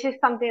 Oh, this is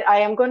something I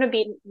am going to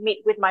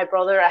meet with my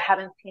brother I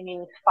haven't seen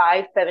in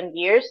 5-7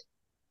 years.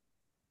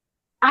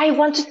 I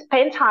want to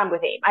spend time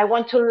with him. I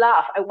want to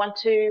laugh. I want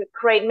to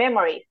create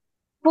memories.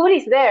 Food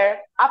is there,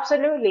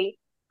 absolutely.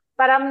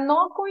 But I'm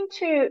not going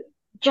to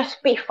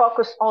just be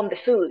focused on the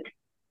food.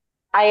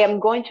 I am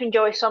going to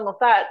enjoy some of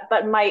that,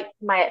 but my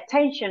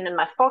attention and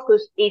my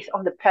focus is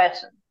on the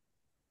person.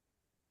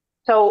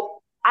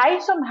 So I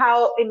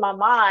somehow, in my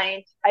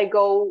mind, I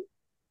go,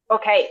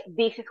 okay,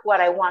 this is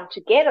what I want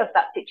to get out of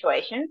that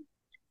situation.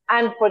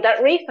 And for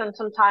that reason,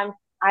 sometimes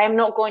I am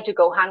not going to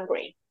go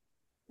hungry.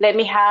 Let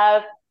me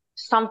have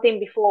something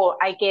before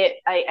I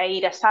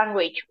eat a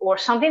sandwich or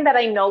something that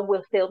I know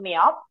will fill me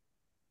up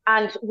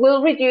and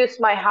will reduce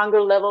my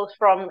hunger levels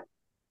from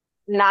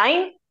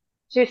 9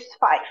 to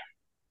 5.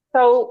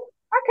 So,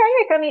 okay,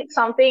 I can eat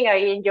something I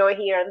enjoy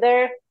here and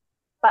there,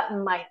 but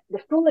the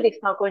food is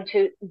not going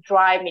to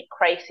drive me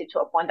crazy to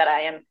a point that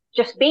I am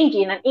just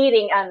binging and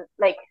eating and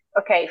like,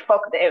 okay,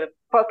 fuck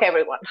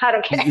everyone. I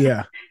don't care.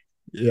 Yeah.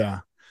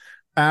 Yeah.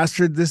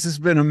 Astrid, this has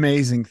been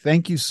amazing.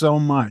 Thank you so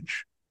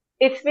much.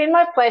 It's been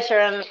my pleasure,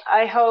 and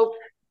I hope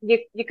you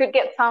could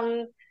get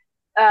some,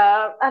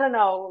 I don't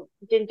know,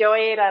 enjoy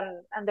it,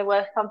 and there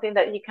was something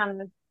that you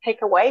can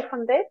take away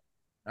from this.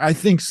 I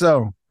think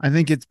so. I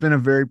think it's been a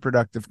very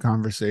productive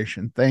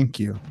conversation. Thank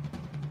you.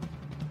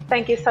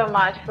 Thank you so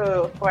much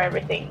for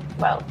everything.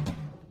 Well.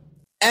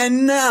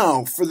 And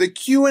now for the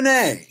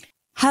Q&A.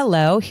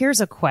 Hello,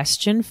 here's a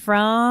question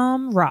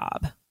from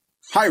Rob.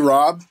 Hi,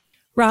 Rob.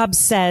 Rob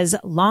says,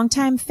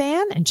 longtime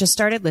fan and just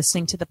started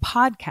listening to the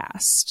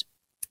podcast.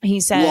 He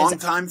says,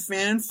 long-time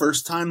fan,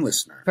 first-time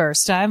listener.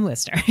 First-time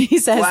listener. He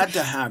says, glad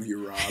to have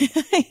you, Rob.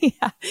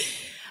 Yeah.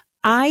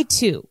 I,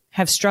 too,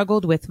 have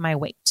struggled with my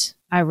weight.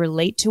 I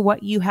relate to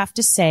what you have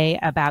to say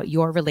about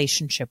your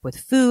relationship with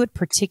food,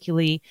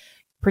 particularly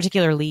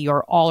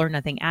your all or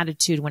nothing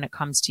attitude when it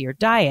comes to your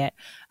diet.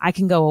 I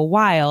can go a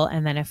while,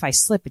 and then if I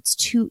slip, it's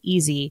too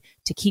easy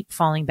to keep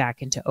falling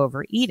back into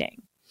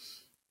overeating.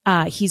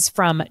 He's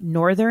from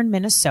northern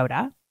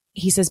Minnesota.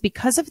 He says,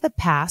 because of the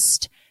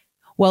past,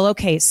 well,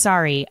 okay,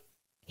 sorry.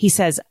 He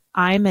says,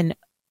 now I'm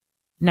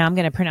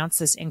going to pronounce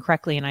this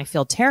incorrectly and I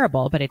feel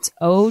terrible, but it's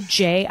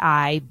Ojibwe.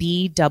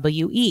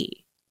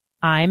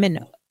 I'm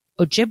an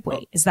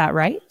Ojibwe. Is that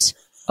right?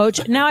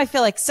 Now I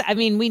feel like,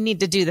 we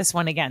need to do this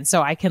one again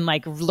so I can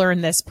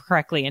learn this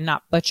correctly and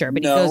not butcher.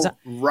 But no, he goes,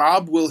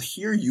 Rob will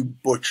hear you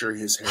butcher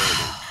his heritage.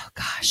 Oh,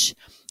 gosh.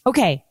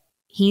 Okay.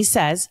 He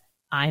says,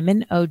 I'm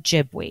an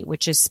Ojibwe,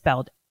 which is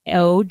spelled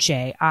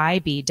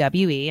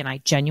Ojibwe, and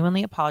I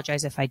genuinely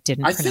apologize if I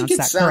didn't pronounce that correctly. I think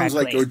it sounds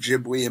like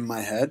Ojibwe in my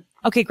head.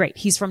 Okay, great.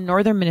 He's from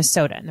northern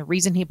Minnesota, and the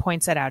reason he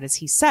points that out is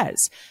he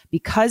says,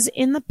 because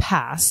in the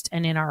past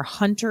and in our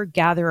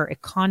hunter-gatherer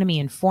economy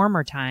in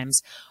former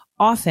times,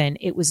 often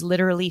it was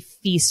literally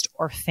feast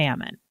or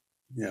famine.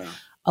 Yeah.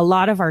 A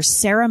lot of our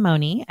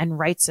ceremony and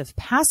rites of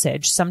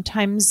passage,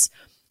 sometimes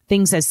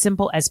things as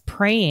simple as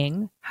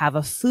praying, have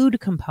a food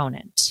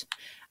component.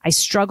 I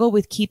struggle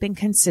with keeping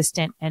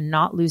consistent and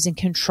not losing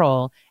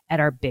control at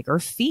our bigger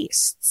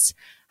feasts.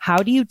 How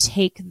do you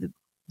take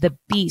the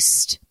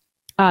beast?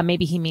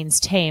 Maybe he means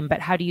tame, but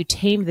how do you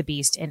tame the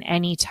beast in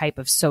any type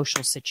of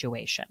social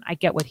situation? I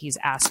get what he's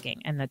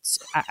asking. And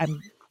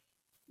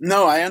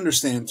No, I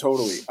understand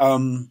totally.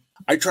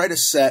 I try to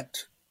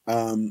set,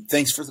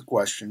 thanks for the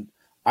question.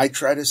 I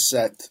try to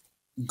set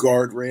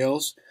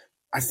guardrails.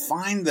 I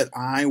find that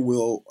I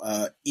will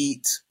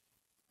eat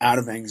out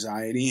of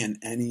anxiety, and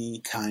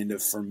any kind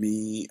of, for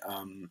me,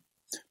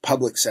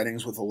 public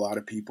settings with a lot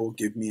of people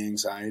give me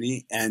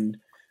anxiety. And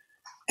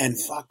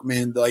fuck,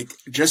 man, like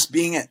just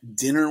being at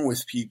dinner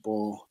with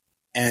people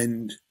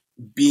and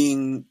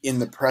being in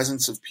the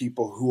presence of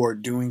people who are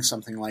doing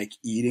something like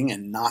eating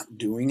and not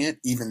doing it,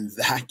 even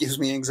that gives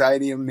me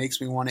anxiety and makes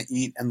me want to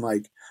eat. And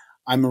like,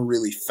 I'm a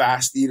really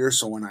fast eater.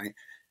 So when I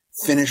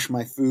finish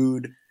my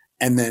food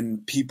and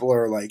then people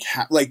are like,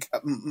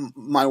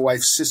 my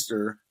wife's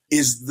sister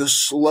is the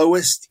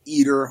slowest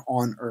eater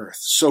on earth.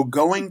 So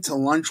going to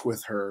lunch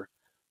with her,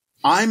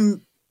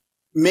 I'm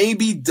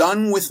maybe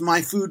done with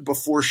my food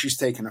before she's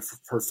taken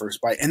her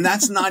first bite. And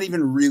that's not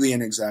even really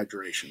an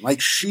exaggeration.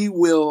 Like, she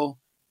will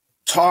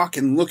talk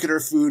and look at her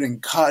food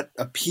and cut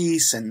a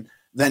piece and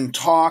then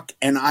talk.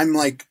 And I'm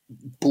like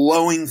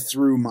blowing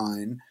through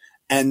mine.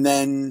 And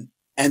then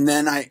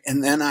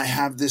I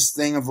have this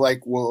thing of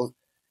like, well,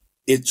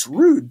 it's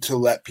rude to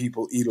let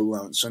people eat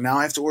alone. So now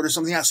I have to order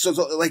something else. So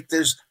like,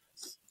 there's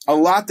a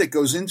lot that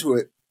goes into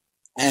it.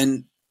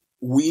 And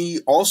we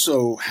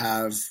also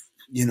have,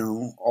 you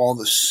know, all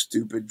the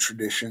stupid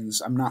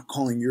traditions. I'm not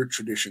calling your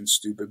tradition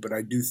stupid, but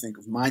I do think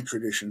of my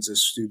traditions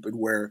as stupid,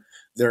 where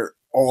they're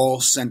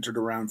all centered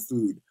around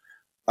food.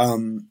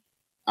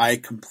 I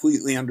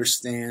completely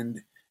understand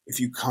if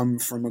you come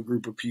from a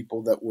group of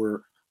people that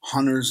were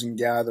hunters and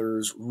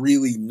gatherers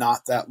really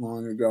not that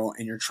long ago,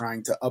 and you're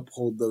trying to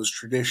uphold those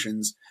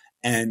traditions,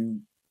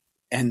 and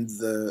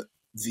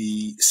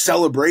the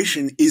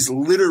celebration is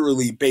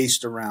literally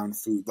based around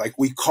food. Like,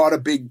 we caught a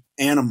big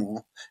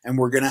animal and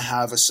we're going to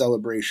have a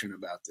celebration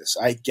about this.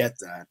 I get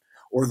that.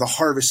 Or the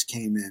harvest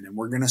came in and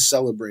we're going to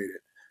celebrate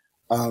it.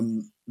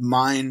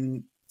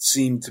 Mine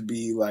seem to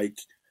be like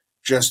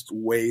just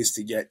ways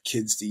to get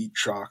kids to eat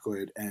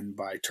chocolate and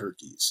buy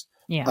turkeys.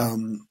 Yeah.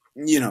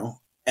 You know,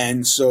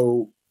 and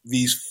so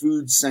these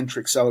food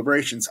centric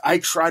celebrations, I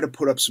try to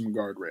put up some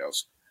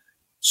guardrails.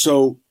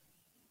 So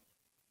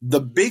the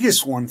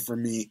biggest one for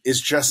me is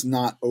just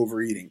not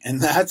overeating.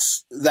 And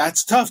that's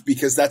tough,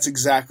 because that's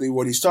exactly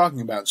what he's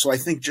talking about. So I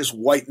think just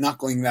white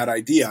knuckling that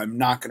idea, I'm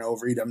not going to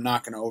overeat, I'm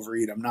not going to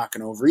overeat, I'm not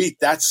going to overeat,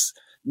 that's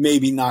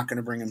maybe not going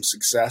to bring him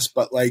success.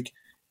 But like,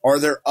 are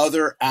there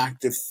other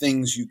active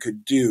things you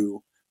could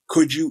do?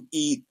 Could you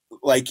eat,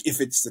 like,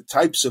 if it's the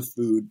types of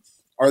food,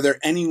 are there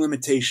any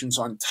limitations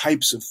on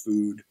types of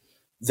food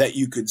that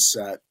you could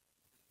set?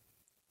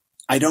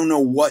 I don't know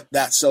what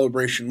that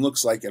celebration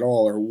looks like at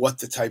all, or what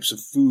the types of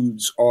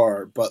foods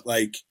are, but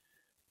like,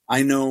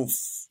 I know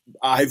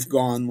I've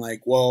gone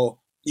like,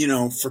 well, you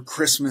know, for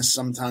Christmas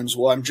sometimes,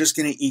 well, I'm just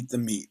going to eat the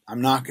meat.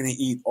 I'm not going to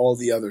eat all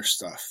the other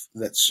stuff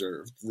that's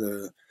served,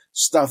 the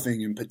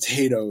stuffing and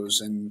potatoes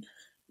and,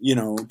 you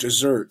know,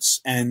 desserts.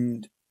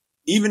 And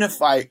even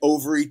if I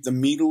overeat the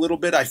meat a little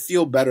bit, I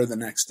feel better the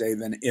next day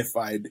than if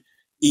I'd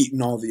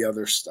eaten all the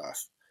other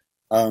stuff.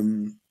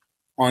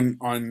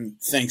 On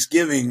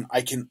Thanksgiving,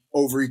 I can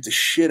overeat the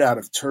shit out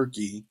of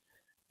turkey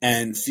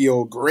and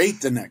feel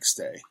great the next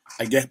day.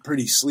 I get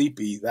pretty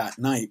sleepy that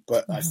night,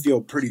 but I feel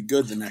pretty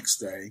good the next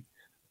day.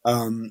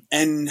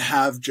 And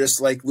have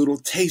just like little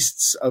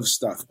tastes of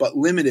stuff, but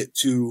limit it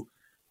to,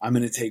 I'm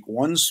going to take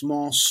one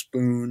small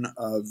spoon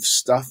of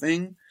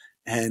stuffing,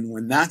 and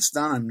when that's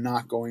done, I'm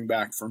not going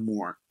back for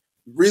more.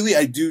 Really,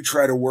 I do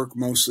try to work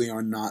mostly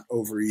on not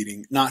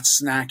overeating, not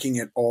snacking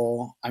at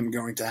all. I'm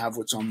going to have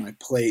what's on my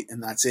plate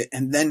and that's it.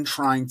 And then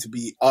trying to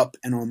be up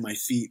and on my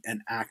feet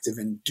and active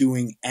and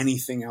doing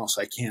anything else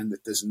I can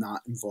that does not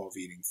involve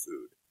eating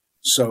food.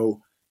 So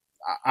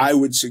I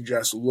would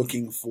suggest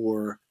looking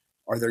for,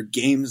 are there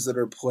games that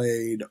are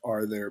played?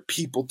 Are there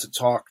people to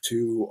talk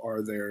to?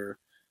 Are there,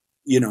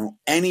 you know,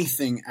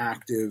 anything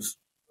active?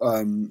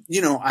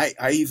 You know,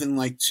 I even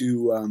like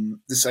to,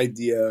 this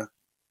idea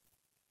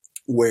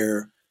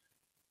where,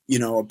 you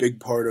know, a big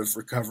part of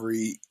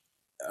recovery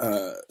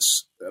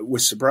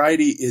with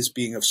sobriety is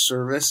being of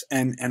service.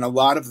 And a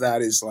lot of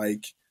that is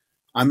like,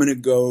 I'm going to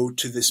go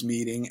to this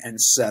meeting and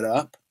set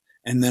up,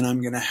 and then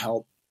I'm going to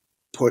help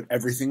put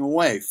everything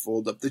away,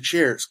 fold up the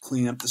chairs,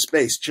 clean up the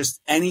space, just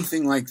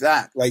anything like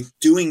that. Like,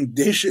 doing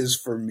dishes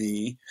for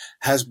me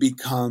has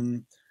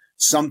become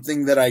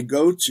something that I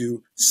go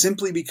to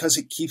simply because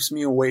it keeps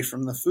me away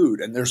from the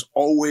food. And there's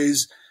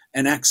always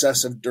an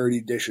excess of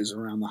dirty dishes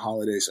around the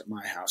holidays at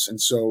my house.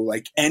 And so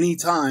like,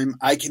 anytime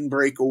I can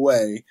break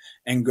away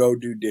and go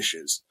do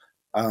dishes,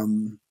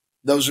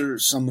 those are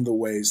some of the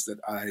ways that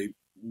I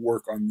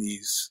work on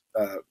these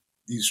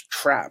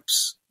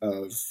traps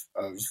of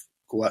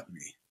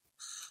gluttony.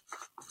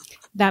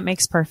 That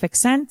makes perfect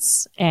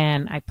sense.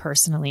 And I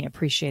personally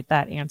appreciate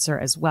that answer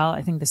as well.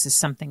 I think this is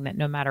something that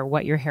no matter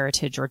what your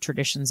heritage or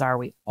traditions are,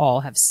 we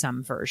all have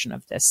some version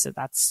of this. So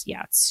that's,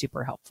 it's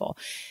super helpful.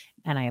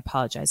 And I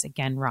apologize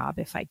again, Rob,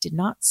 if I did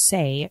not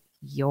say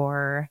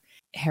your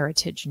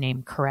heritage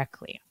name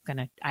correctly.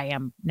 I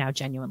am now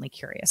genuinely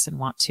curious and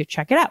want to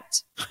check it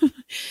out.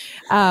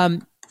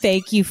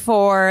 Thank you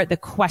for the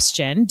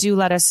question. Do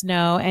let us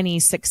know any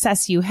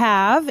success you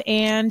have.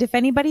 And if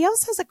anybody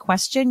else has a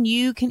question,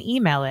 you can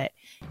email it.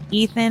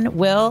 Ethan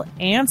will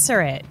answer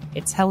it.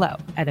 It's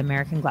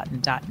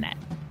hello@americanglutton.net.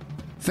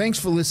 Thanks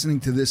for listening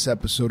to this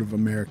episode of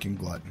American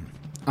Glutton.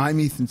 I'm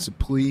Ethan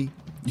Suplee.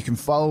 You can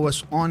follow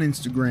us on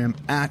Instagram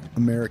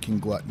 @American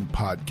Glutton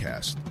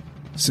Podcast.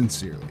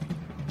 Sincerely.